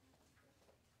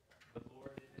 But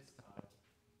Lord, in this time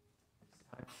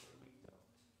that we don't,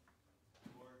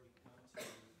 Lord, we come to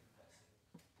you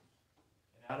confessing.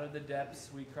 And out of the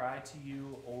depths we cry to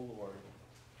you, O Lord.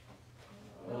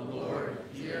 O Lord,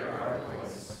 hear our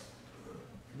voice.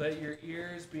 Let your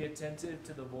ears be attentive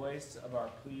to the voice of our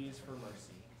pleas for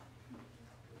mercy.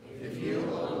 If you,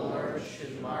 O Lord,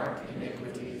 should mark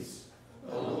iniquities,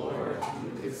 O Lord, who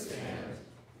could stand?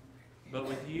 But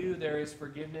with you there is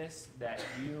forgiveness, that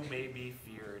you may be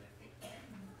feared.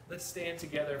 Let's stand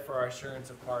together for our assurance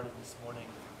of pardon this morning.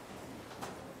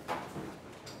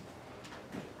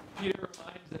 Peter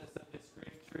reminds us of this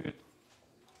great truth.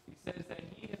 He says that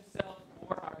he himself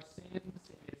bore our sins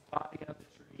in his body on the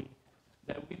tree,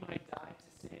 that we might die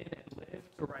to sin and live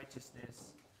to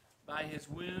righteousness. By his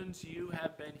wounds you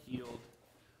have been healed.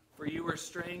 For you were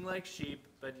straying like sheep,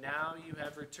 but now you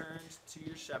have returned to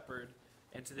your shepherd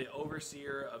and to the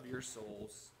overseer of your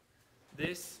souls.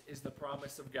 This is the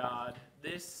promise of God.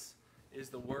 This is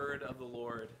the word of the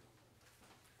Lord.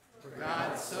 For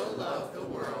God so loved the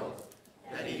world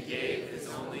that he gave his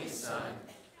only Son,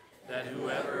 that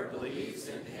whoever believes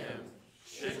in him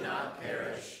should not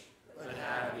perish, but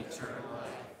have eternal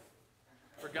life.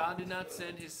 For God did not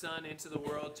send his Son into the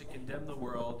world to condemn the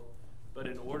world, but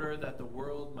in order that the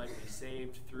world might be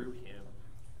saved through him.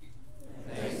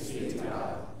 Thanks be to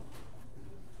God.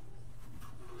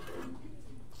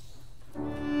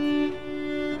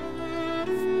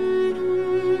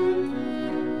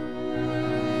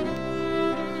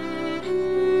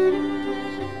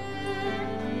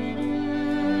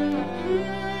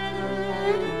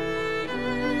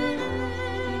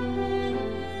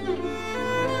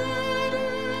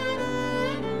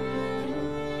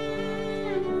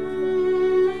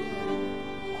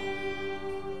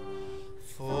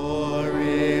 For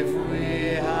if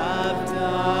we have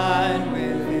died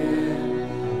with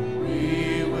him,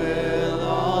 we will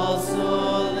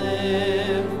also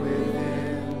live with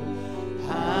him.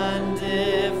 And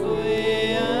if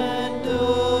we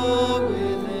endure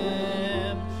with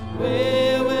him, we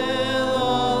will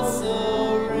also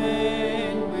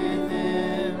reign with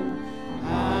him.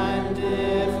 And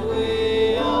if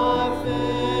we are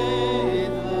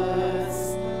faithless,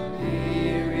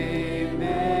 he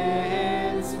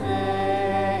remains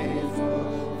faithful,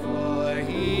 for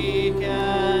he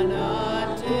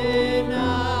cannot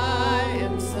deny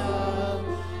himself.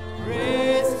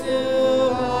 Praise to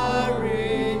our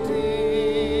Redeemer.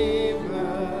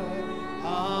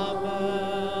 Amen.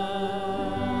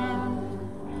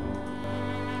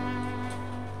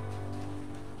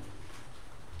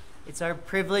 It's our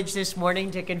privilege this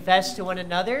morning to confess to one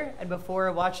another and before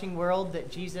a watching world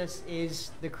that Jesus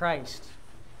is the Christ.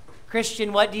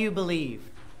 Christian, what do you believe?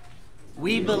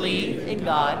 We believe in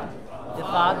God, the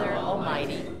Father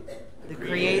Almighty, the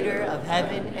creator of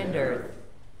heaven and earth,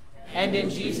 and in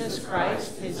Jesus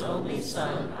Christ, his only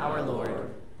Son, our Lord,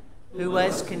 who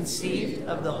was conceived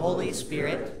of the Holy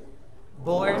Spirit,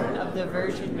 born of the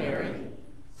Virgin Mary,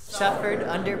 suffered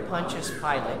under Pontius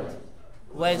Pilate,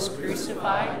 was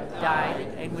crucified,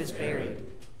 died, and was buried.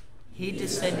 He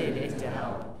descended into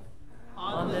hell.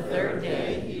 On the third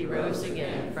day he rose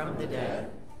again from the dead.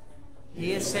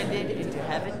 He ascended into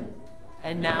heaven,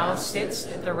 and now sits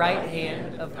at the right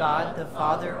hand of God the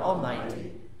Father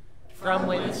Almighty. from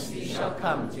whence he shall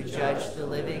come to judge the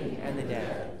living and the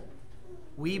dead.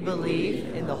 We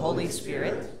believe in the Holy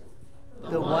Spirit,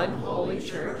 the one holy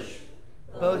church,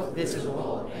 both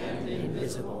visible and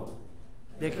invisible,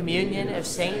 the communion of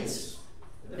saints,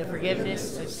 the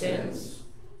forgiveness of sins,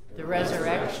 the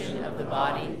resurrection of the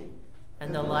body,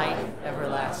 and the life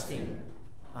everlasting.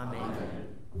 Amen.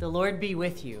 The Lord be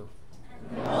with you.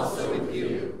 And also with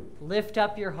you. Lift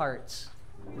up your hearts.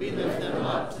 We lift them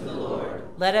up to the Lord.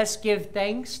 Let us give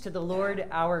thanks to the Lord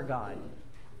our God.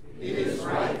 It is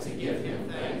right to give him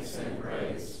thanks and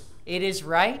praise. It is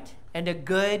right and a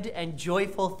good and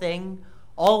joyful thing,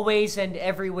 always and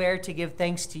everywhere, to give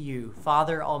thanks to you,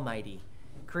 Father Almighty,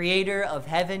 creator of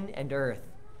heaven and earth.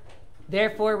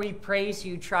 Therefore we praise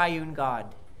you, triune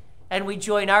God, and we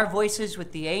join our voices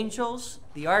with the angels,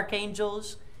 the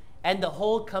archangels, and the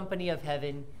whole company of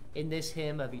heaven in this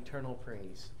hymn of eternal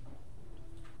praise.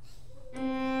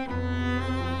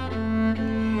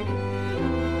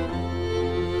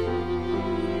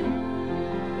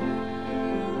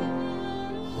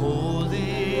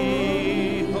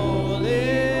 Holy, holy,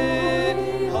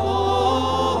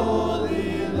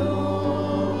 holy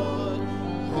Lord,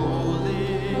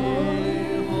 holy,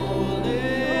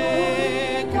 holy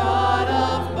God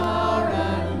of power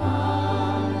and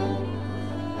might,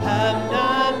 heaven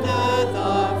and earth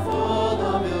are full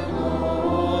of your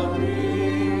glory.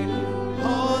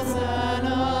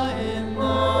 Hosanna in the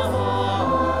highest.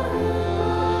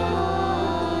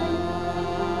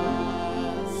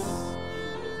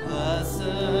 Blessed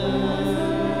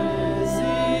is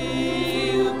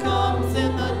he who comes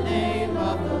in the name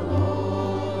of the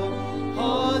Lord.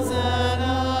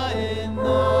 Hosanna in the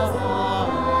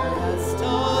highest.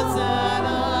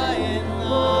 Hosanna in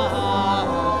the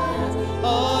highest.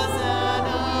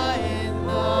 Hosanna in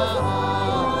the highest.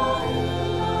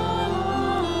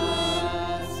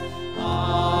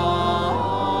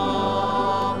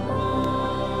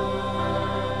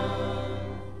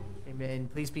 Amen. Amen.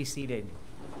 Please be seated.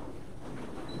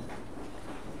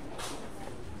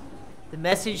 The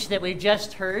message that we've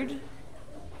just heard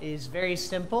is very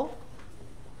simple.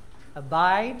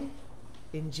 Abide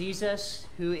in Jesus,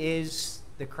 who is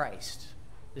the Christ,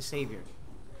 the Savior.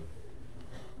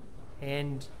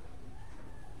 And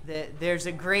there's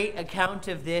a great account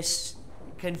of this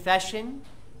confession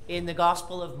in the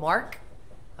Gospel of Mark.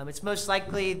 It's most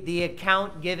likely the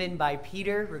account given by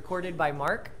Peter, recorded by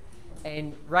Mark,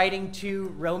 and writing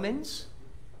to Romans.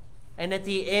 And at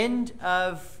the end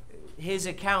of his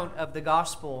account of the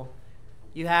gospel,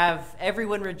 you have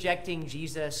everyone rejecting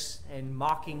Jesus and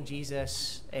mocking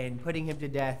Jesus and putting him to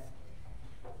death.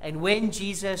 And when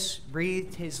Jesus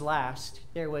breathed his last,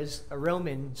 there was a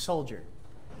Roman soldier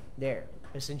there,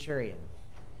 a centurion.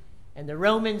 And the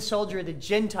Roman soldier, the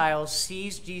Gentiles,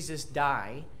 sees Jesus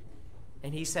die,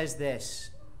 and he says this: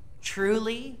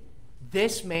 "Truly,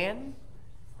 this man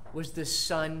was the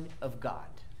Son of God."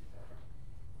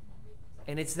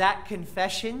 And it's that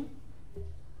confession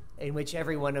in which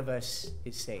every one of us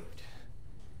is saved.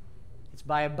 It's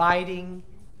by abiding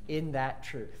in that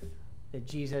truth, that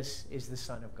Jesus is the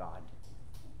Son of God,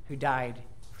 who died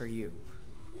for you.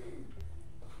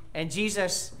 And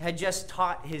Jesus had just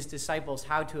taught his disciples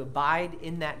how to abide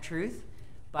in that truth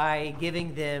by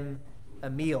giving them a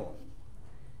meal.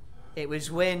 It was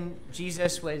when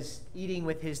Jesus was eating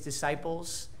with his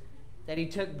disciples that he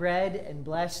took bread and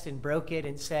blessed and broke it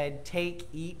and said, "Take,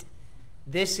 eat.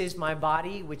 This is my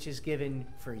body, which is given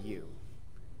for you."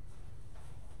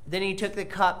 Then he took the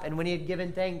cup, and when he had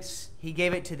given thanks, he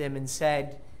gave it to them and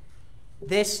said,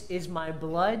 "This is my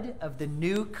blood of the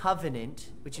new covenant,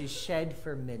 which is shed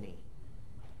for many.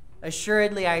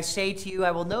 Assuredly, I say to you,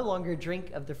 I will no longer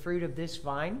drink of the fruit of this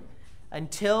vine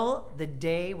until the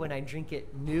day when I drink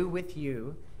it new with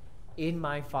you in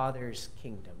my Father's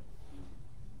kingdom."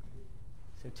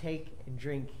 So take and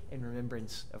drink in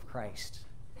remembrance of Christ.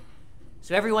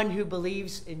 So everyone who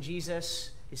believes in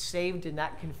Jesus is saved in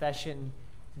that confession.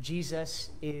 Jesus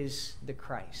is the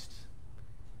Christ.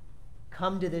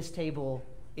 Come to this table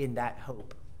in that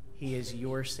hope. He is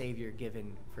your Savior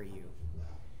given for you.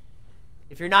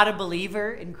 If you're not a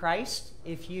believer in Christ,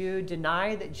 if you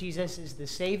deny that Jesus is the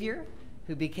Savior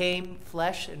who became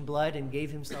flesh and blood and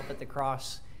gave himself at the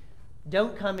cross,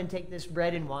 don't come and take this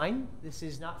bread and wine. This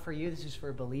is not for you. This is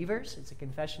for believers. It's a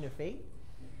confession of faith.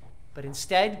 But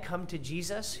instead, come to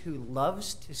Jesus, who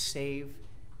loves to save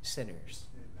sinners.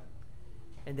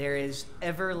 And there is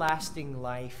everlasting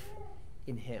life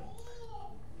in him.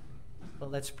 Well,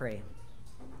 let's pray.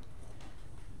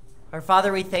 Our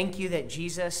Father, we thank you that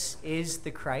Jesus is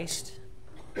the Christ.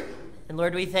 And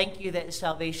Lord, we thank you that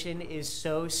salvation is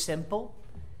so simple,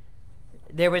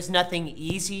 There was nothing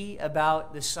easy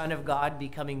about the Son of God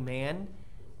becoming man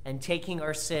and taking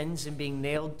our sins and being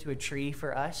nailed to a tree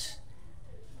for us.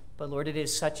 But Lord, it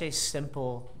is such a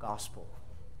simple gospel.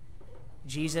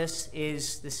 Jesus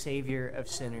is the Savior of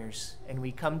sinners, and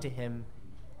we come to him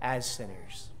as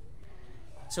sinners.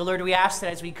 So Lord, we ask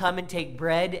that as we come and take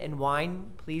bread and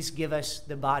wine, please give us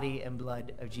the body and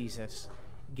blood of Jesus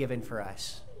given for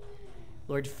us.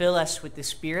 Lord, fill us with the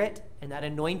Spirit and that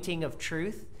anointing of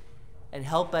truth, and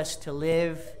help us to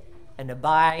live and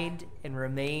abide and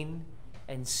remain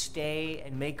and stay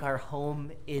and make our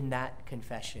home in that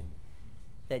confession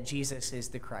that Jesus is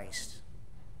the Christ.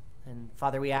 And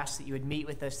Father, we ask that you would meet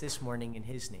with us this morning in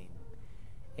his name.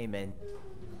 Amen.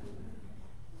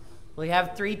 We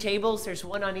have 3 tables. There's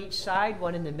one on each side,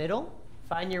 one in the middle.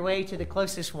 Find your way to the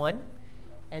closest one.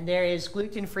 And there is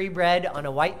gluten-free bread on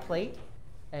a white plate,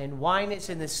 and wine is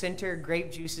in the center,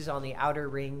 grape juice is on the outer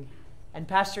ring. And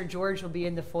Pastor George will be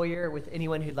in the foyer with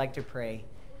anyone who'd like to pray.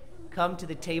 Come to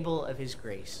the table of his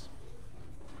grace.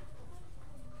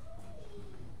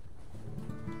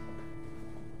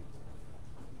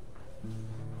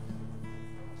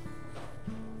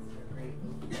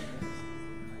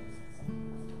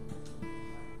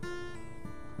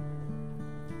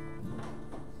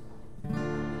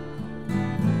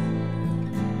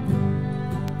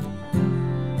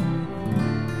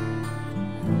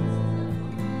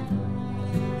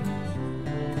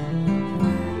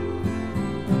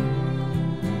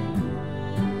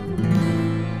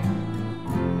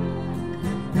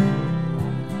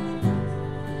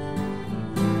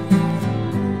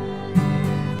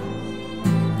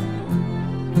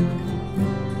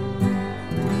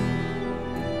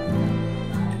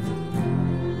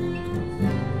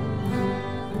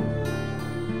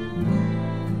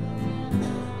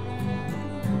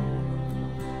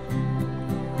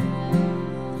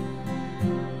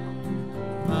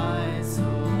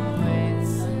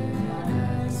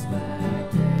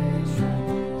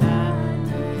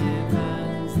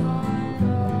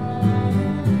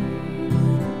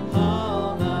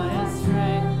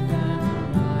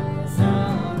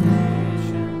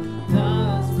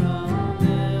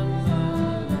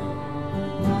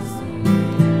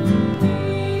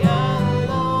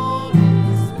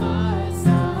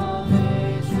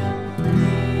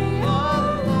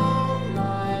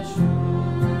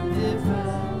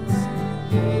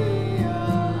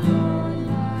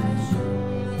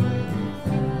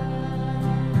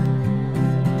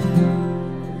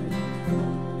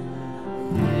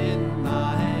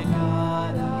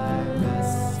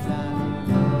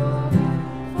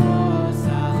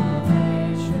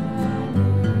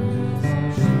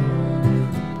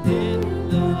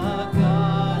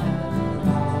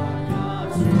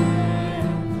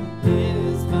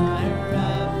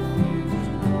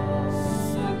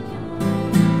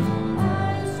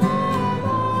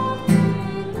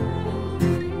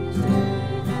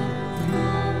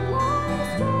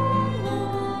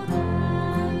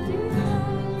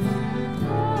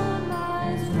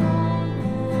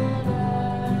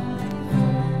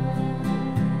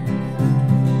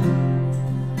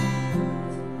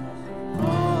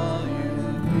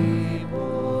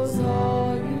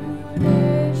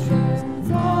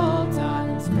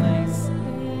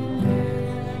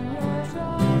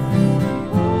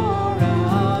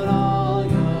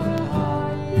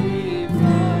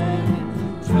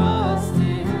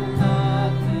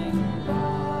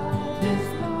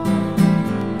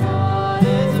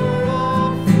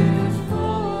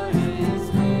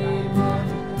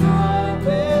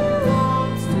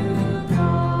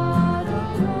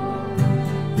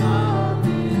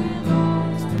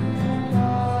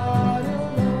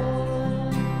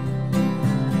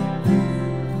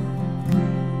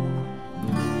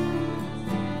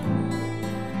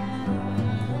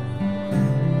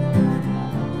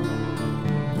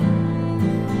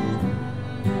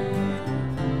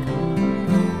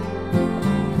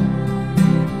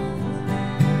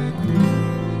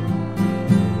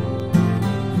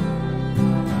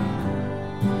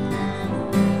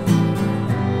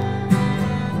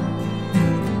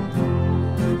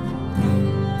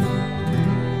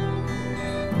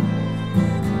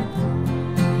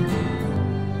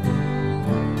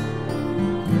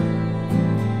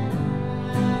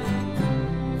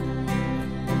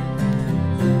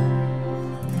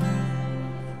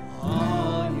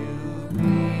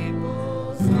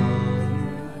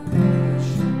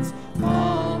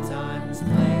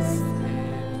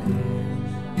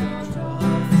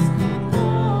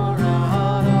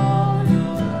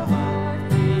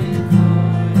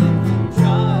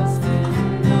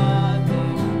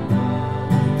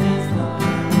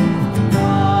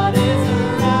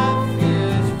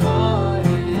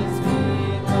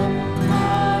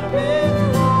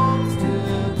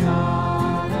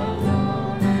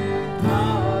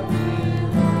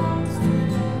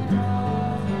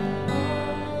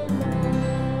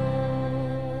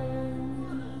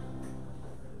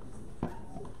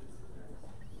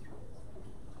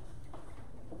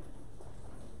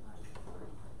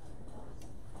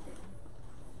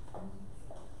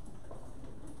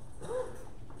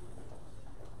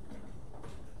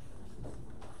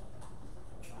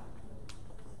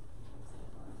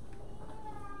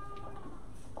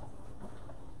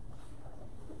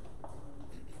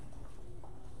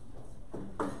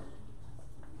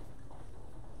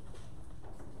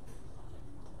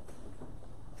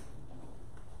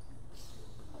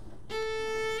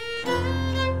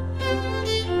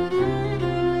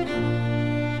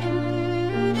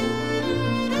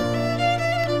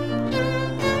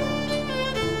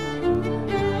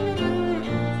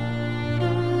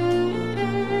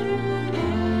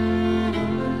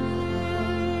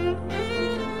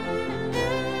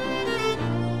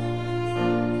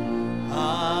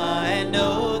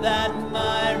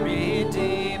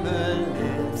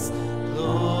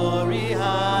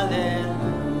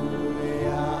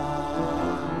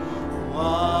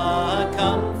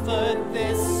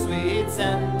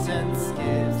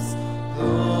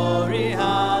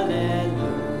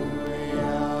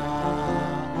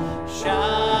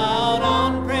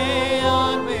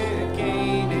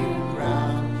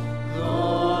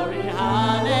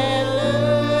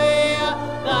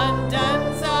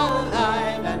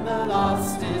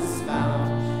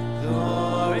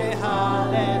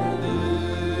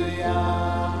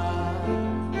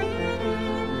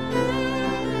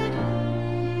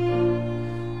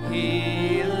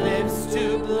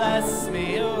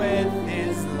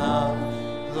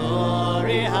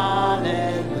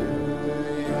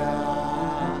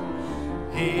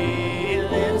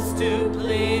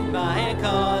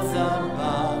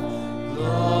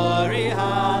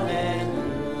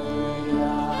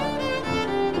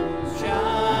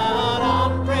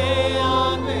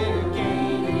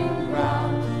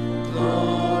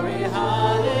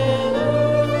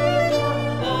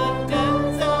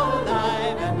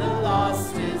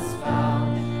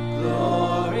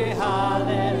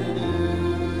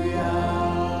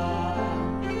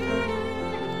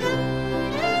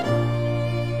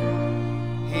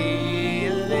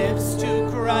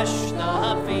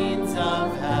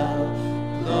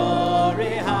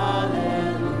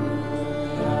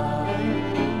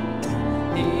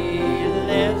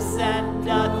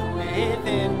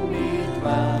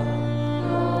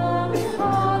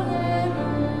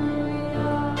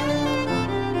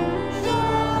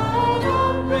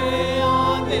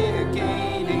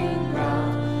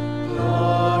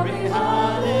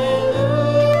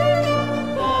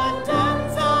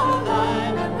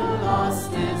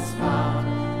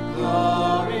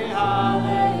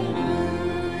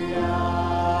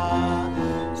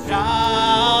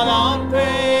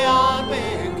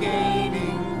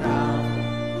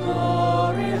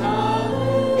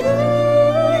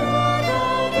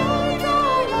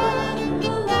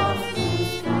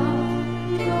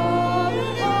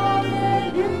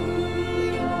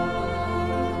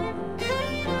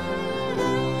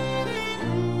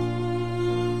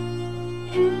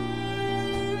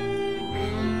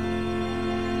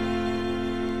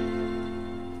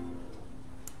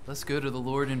 Let's go to the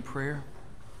Lord in prayer.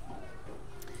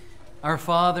 Our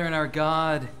Father and our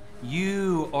God,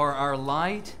 you are our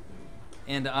light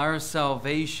and our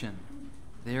salvation.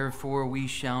 Therefore we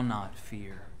shall not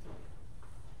fear.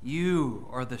 You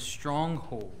are the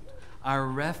stronghold, our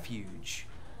refuge,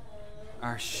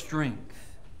 our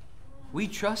strength. We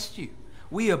trust you.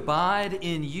 We abide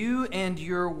in you and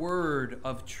your word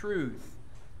of truth.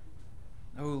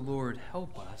 O Lord,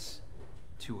 help us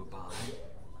to abide.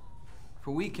 For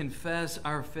we confess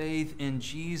our faith in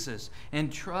Jesus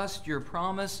and trust your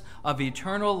promise of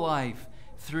eternal life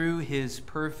through his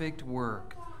perfect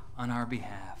work on our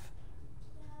behalf.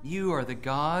 You are the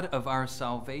God of our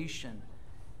salvation,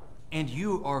 and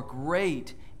you are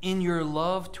great in your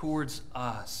love towards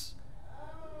us.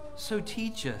 So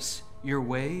teach us your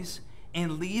ways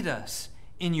and lead us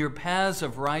in your paths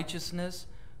of righteousness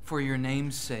for your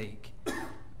name's sake.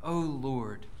 O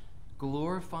Lord,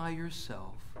 glorify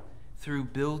yourself through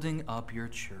building up your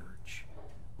church.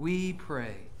 We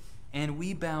pray and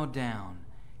we bow down,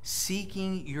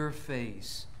 seeking your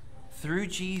face through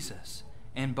Jesus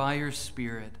and by your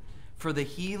Spirit for the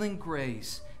healing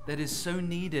grace that is so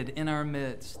needed in our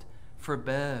midst, for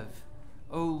Bev,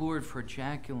 O Lord, for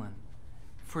Jacqueline,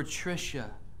 for Tricia,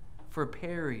 for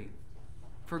Perry,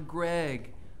 for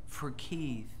Greg, for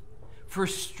Keith, for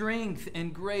strength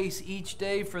and grace each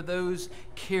day for those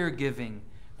caregiving,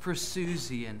 for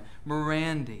Susie and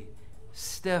Mirandy,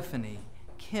 Stephanie,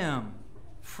 Kim,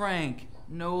 Frank,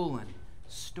 Nolan,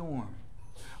 Storm.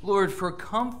 Lord, for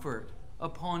comfort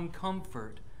upon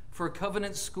comfort, for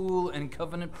Covenant School and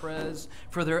Covenant Pres,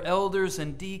 for their elders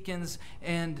and deacons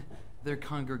and their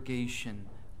congregation.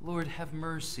 Lord, have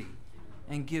mercy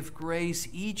and give grace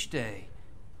each day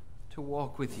to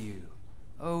walk with you.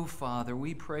 Oh, Father,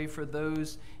 we pray for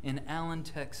those in Allen,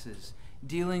 Texas,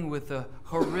 dealing with a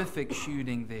horrific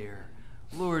shooting there.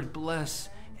 Lord, bless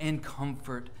and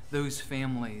comfort those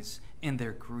families in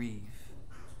their grief.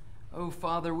 Oh,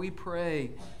 Father, we pray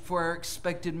for our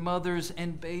expected mothers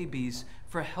and babies,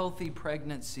 for healthy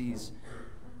pregnancies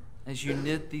as you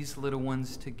knit these little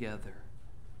ones together.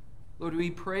 Lord,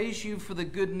 we praise you for the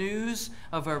good news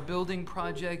of our building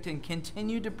project and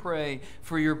continue to pray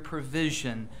for your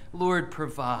provision. Lord,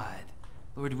 provide.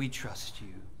 Lord, we trust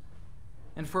you.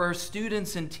 And for our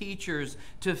students and teachers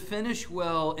to finish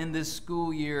well in this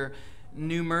school year,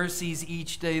 new mercies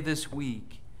each day this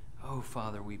week. Oh,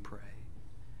 Father, we pray.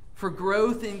 For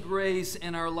growth in grace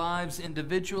in our lives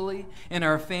individually, in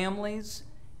our families,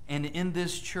 and in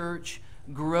this church,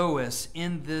 grow us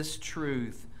in this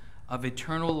truth of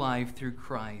eternal life through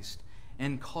Christ,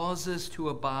 and cause us to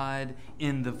abide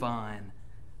in the vine.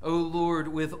 O Lord,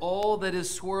 with all that is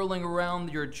swirling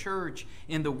around your church,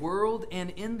 in the world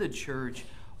and in the church,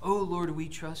 O Lord, we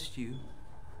trust you.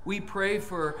 We pray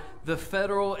for the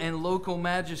federal and local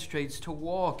magistrates to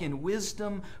walk in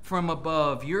wisdom from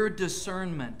above, your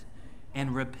discernment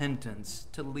and repentance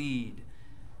to lead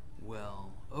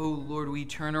well. O Lord, we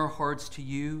turn our hearts to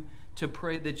you to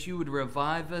pray that you would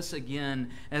revive us again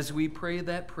as we pray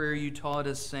that prayer you taught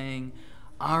us, saying,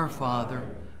 Our Father,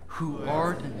 who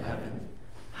art in heaven,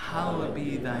 hallowed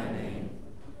be thy name.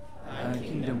 Thy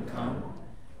kingdom come,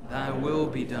 thy will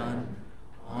be done,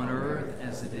 on earth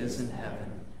as it is in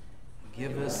heaven.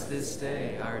 Give us this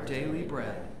day our daily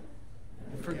bread,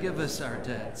 and forgive us our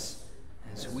debts,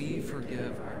 as we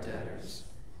forgive our debtors.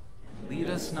 And lead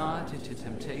us not into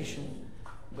temptation,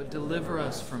 but deliver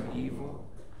us from evil.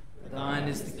 For thine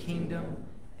is the kingdom,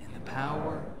 and the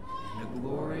power, and the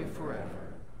glory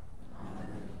forever.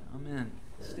 Amen. Amen.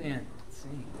 Stand,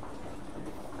 sing.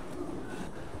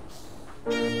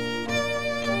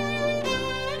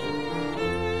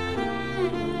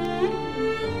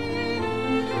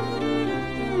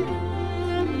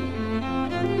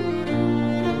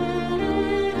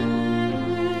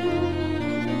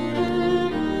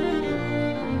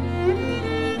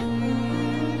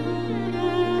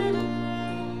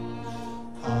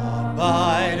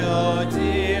 Abide, O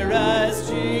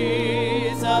dearest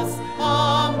Jesus,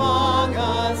 among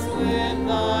us with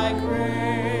thy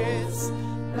grace,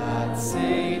 that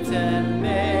Satan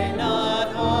may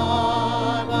not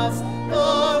harm us,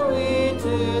 nor we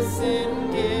to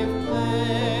sin give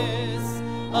place.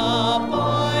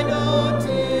 Abide, O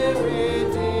dear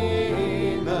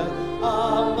Redeemer,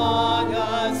 among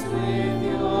us with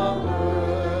your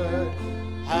word,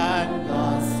 and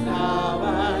thus now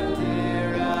and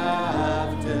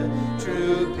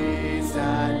true peace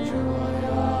and joy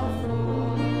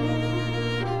afford.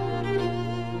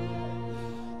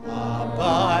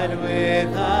 Abide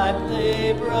with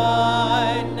heavenly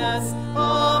brightness,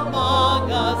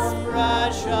 among us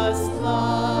precious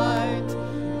light,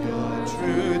 your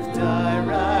truth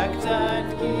direct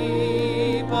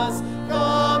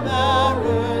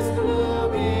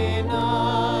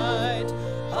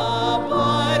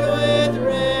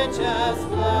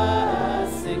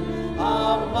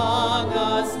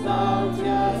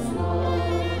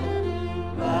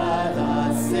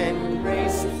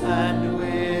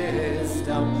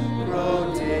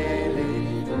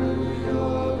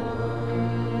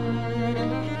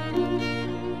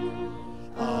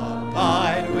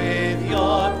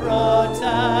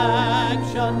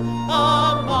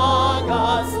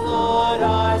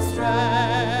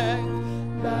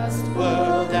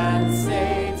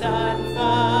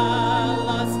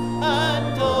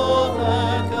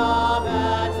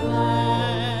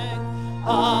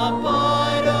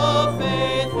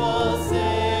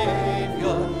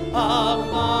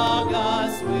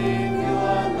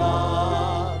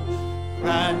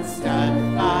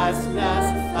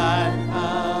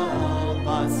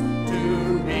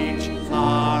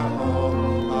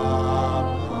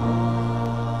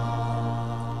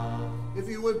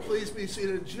you would please be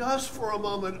seated just for a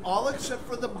moment, all except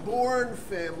for the Bourne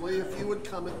family, if you would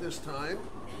come at this time.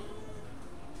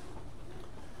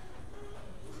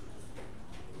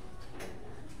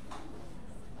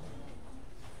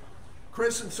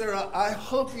 Chris and Sarah, I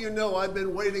hope you know I've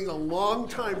been waiting a long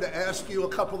time to ask you a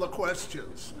couple of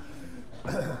questions.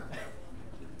 It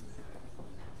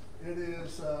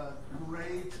is a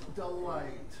great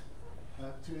delight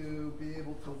to be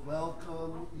able to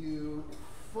welcome you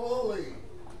fully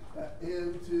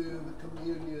into the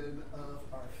communion of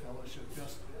our fellowship.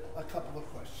 Just a couple of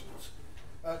questions.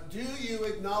 Do you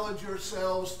acknowledge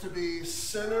yourselves to be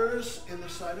sinners in the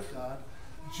sight of God,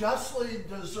 justly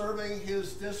deserving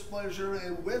his displeasure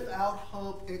and without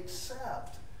hope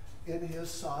except in his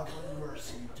sovereign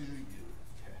mercy? Do you?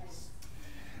 Yes.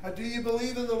 Do you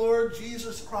believe in the Lord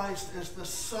Jesus Christ as the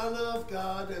Son of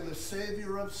God and the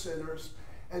Savior of sinners?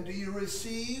 And do you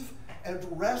receive and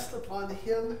rest upon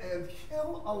him and him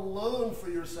alone for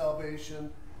your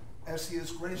salvation as he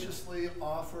is graciously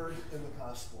offered in the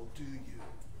gospel? Do you?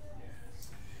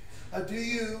 Yes. Do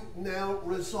you now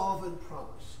resolve and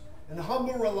promise in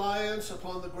humble reliance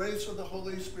upon the grace of the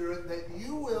Holy Spirit that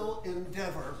you will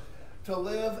endeavor to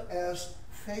live as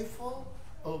faithful,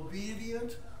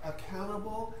 obedient,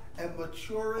 accountable, and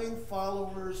maturing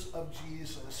followers of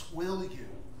Jesus? Will you?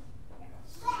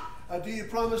 Do you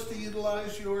promise to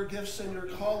utilize your gifts and your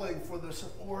calling for the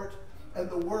support and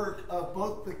the work of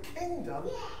both the kingdom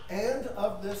and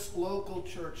of this local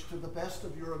church to the best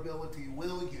of your ability?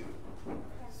 Will you?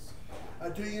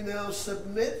 Do you now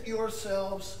submit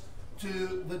yourselves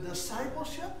to the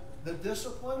discipleship, the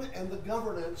discipline, and the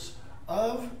governance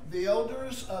of the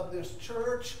elders of this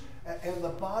church and the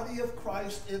body of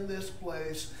Christ in this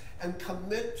place, and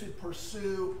commit to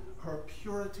pursue her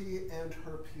purity and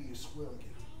her peace? Will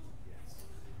you? Yes.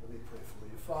 Let me pray for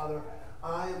you. Father,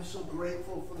 I am so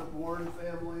grateful for the Bourne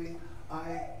family.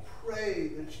 I pray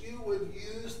that you would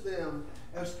use them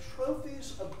as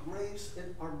trophies of grace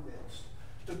in our midst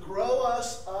to grow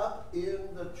us up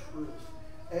in the truth.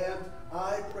 And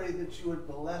I pray that you would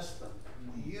bless them,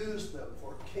 use them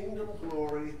for kingdom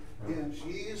glory. In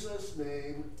Jesus'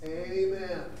 name,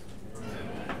 amen.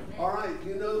 Amen. All right,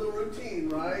 you know the routine,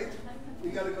 right?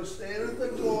 You got to go stand at the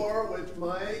door with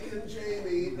Mike and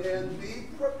Jamie and be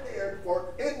prepared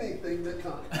for anything that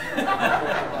comes.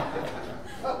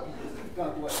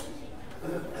 God bless you.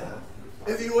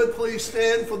 If you would please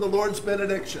stand for the Lord's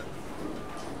benediction.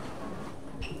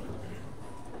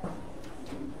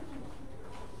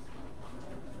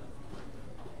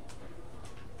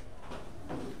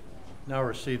 Now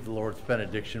receive the Lord's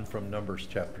benediction from Numbers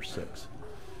chapter 6.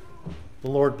 The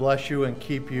Lord bless you and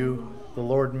keep you. The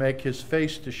Lord make his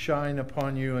face to shine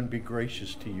upon you and be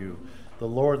gracious to you. The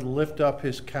Lord lift up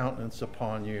his countenance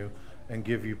upon you and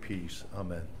give you peace.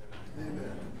 Amen.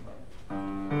 Amen.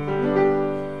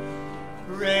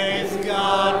 Praise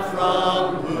God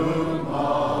from whom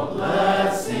all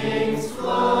blessings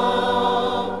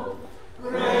flow.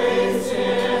 Praise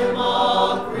him,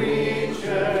 all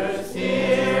creatures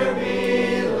here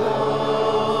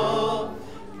below.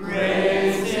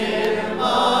 Praise him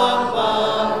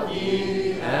above,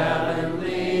 ye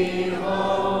heavenly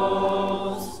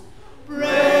hosts.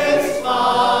 Praise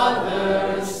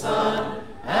Father, Son,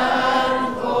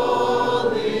 and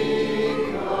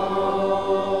Holy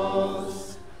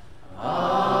Ghost.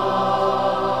 Amen.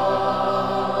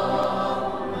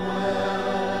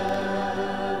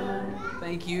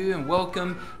 Thank you and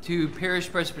welcome to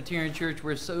Parish Presbyterian Church.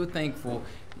 We're so thankful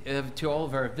to all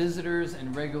of our visitors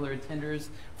and regular attenders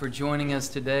for joining us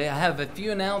today. I have a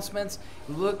few announcements.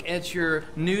 Look at your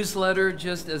newsletter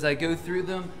just as I go through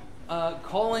them.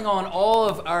 Calling on all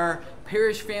of our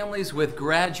parish families with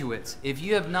graduates. If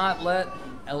you have not let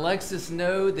Alexis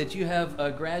know that you have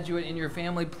a graduate in your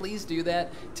family, please do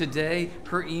that today.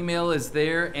 Her email is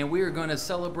there, and we are going to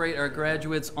celebrate our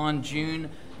graduates on June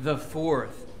the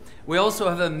 4th. We also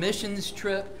have a missions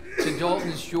trip to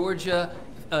Dalton's, Georgia,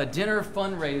 a dinner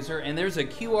fundraiser, and there's a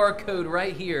QR code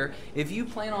right here. If you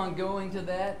plan on going to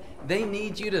that, they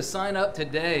need you to sign up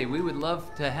today. We would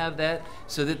love to have that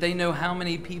so that they know how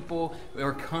many people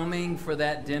are coming for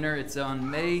that dinner. It's on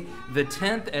May the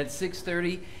 10th at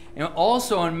 6:30. And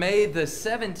also on May the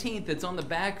 17th, it's on the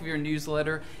back of your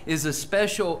newsletter, is a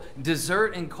special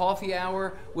dessert and coffee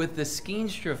hour with the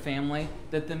Skeenstra family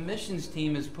that the missions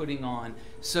team is putting on.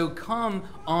 So come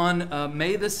on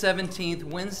May the 17th,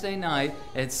 Wednesday night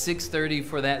at 6:30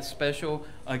 for that special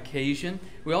occasion.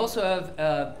 We also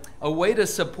have a way to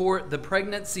support the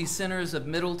pregnancy centers of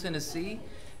Middle Tennessee.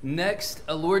 Next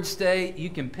Lord's Day, you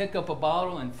can pick up a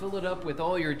bottle and fill it up with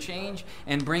all your change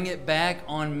and bring it back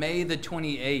on May the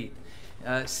 28th.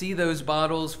 see those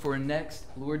bottles for next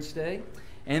Lord's Day.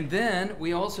 And then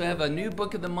we also have a new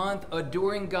book of the month,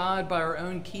 Adoring God by our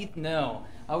own Keith Nell.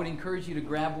 I would encourage you to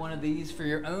grab one of these for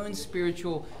your own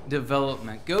spiritual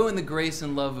development. Go in the grace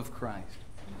and love of Christ.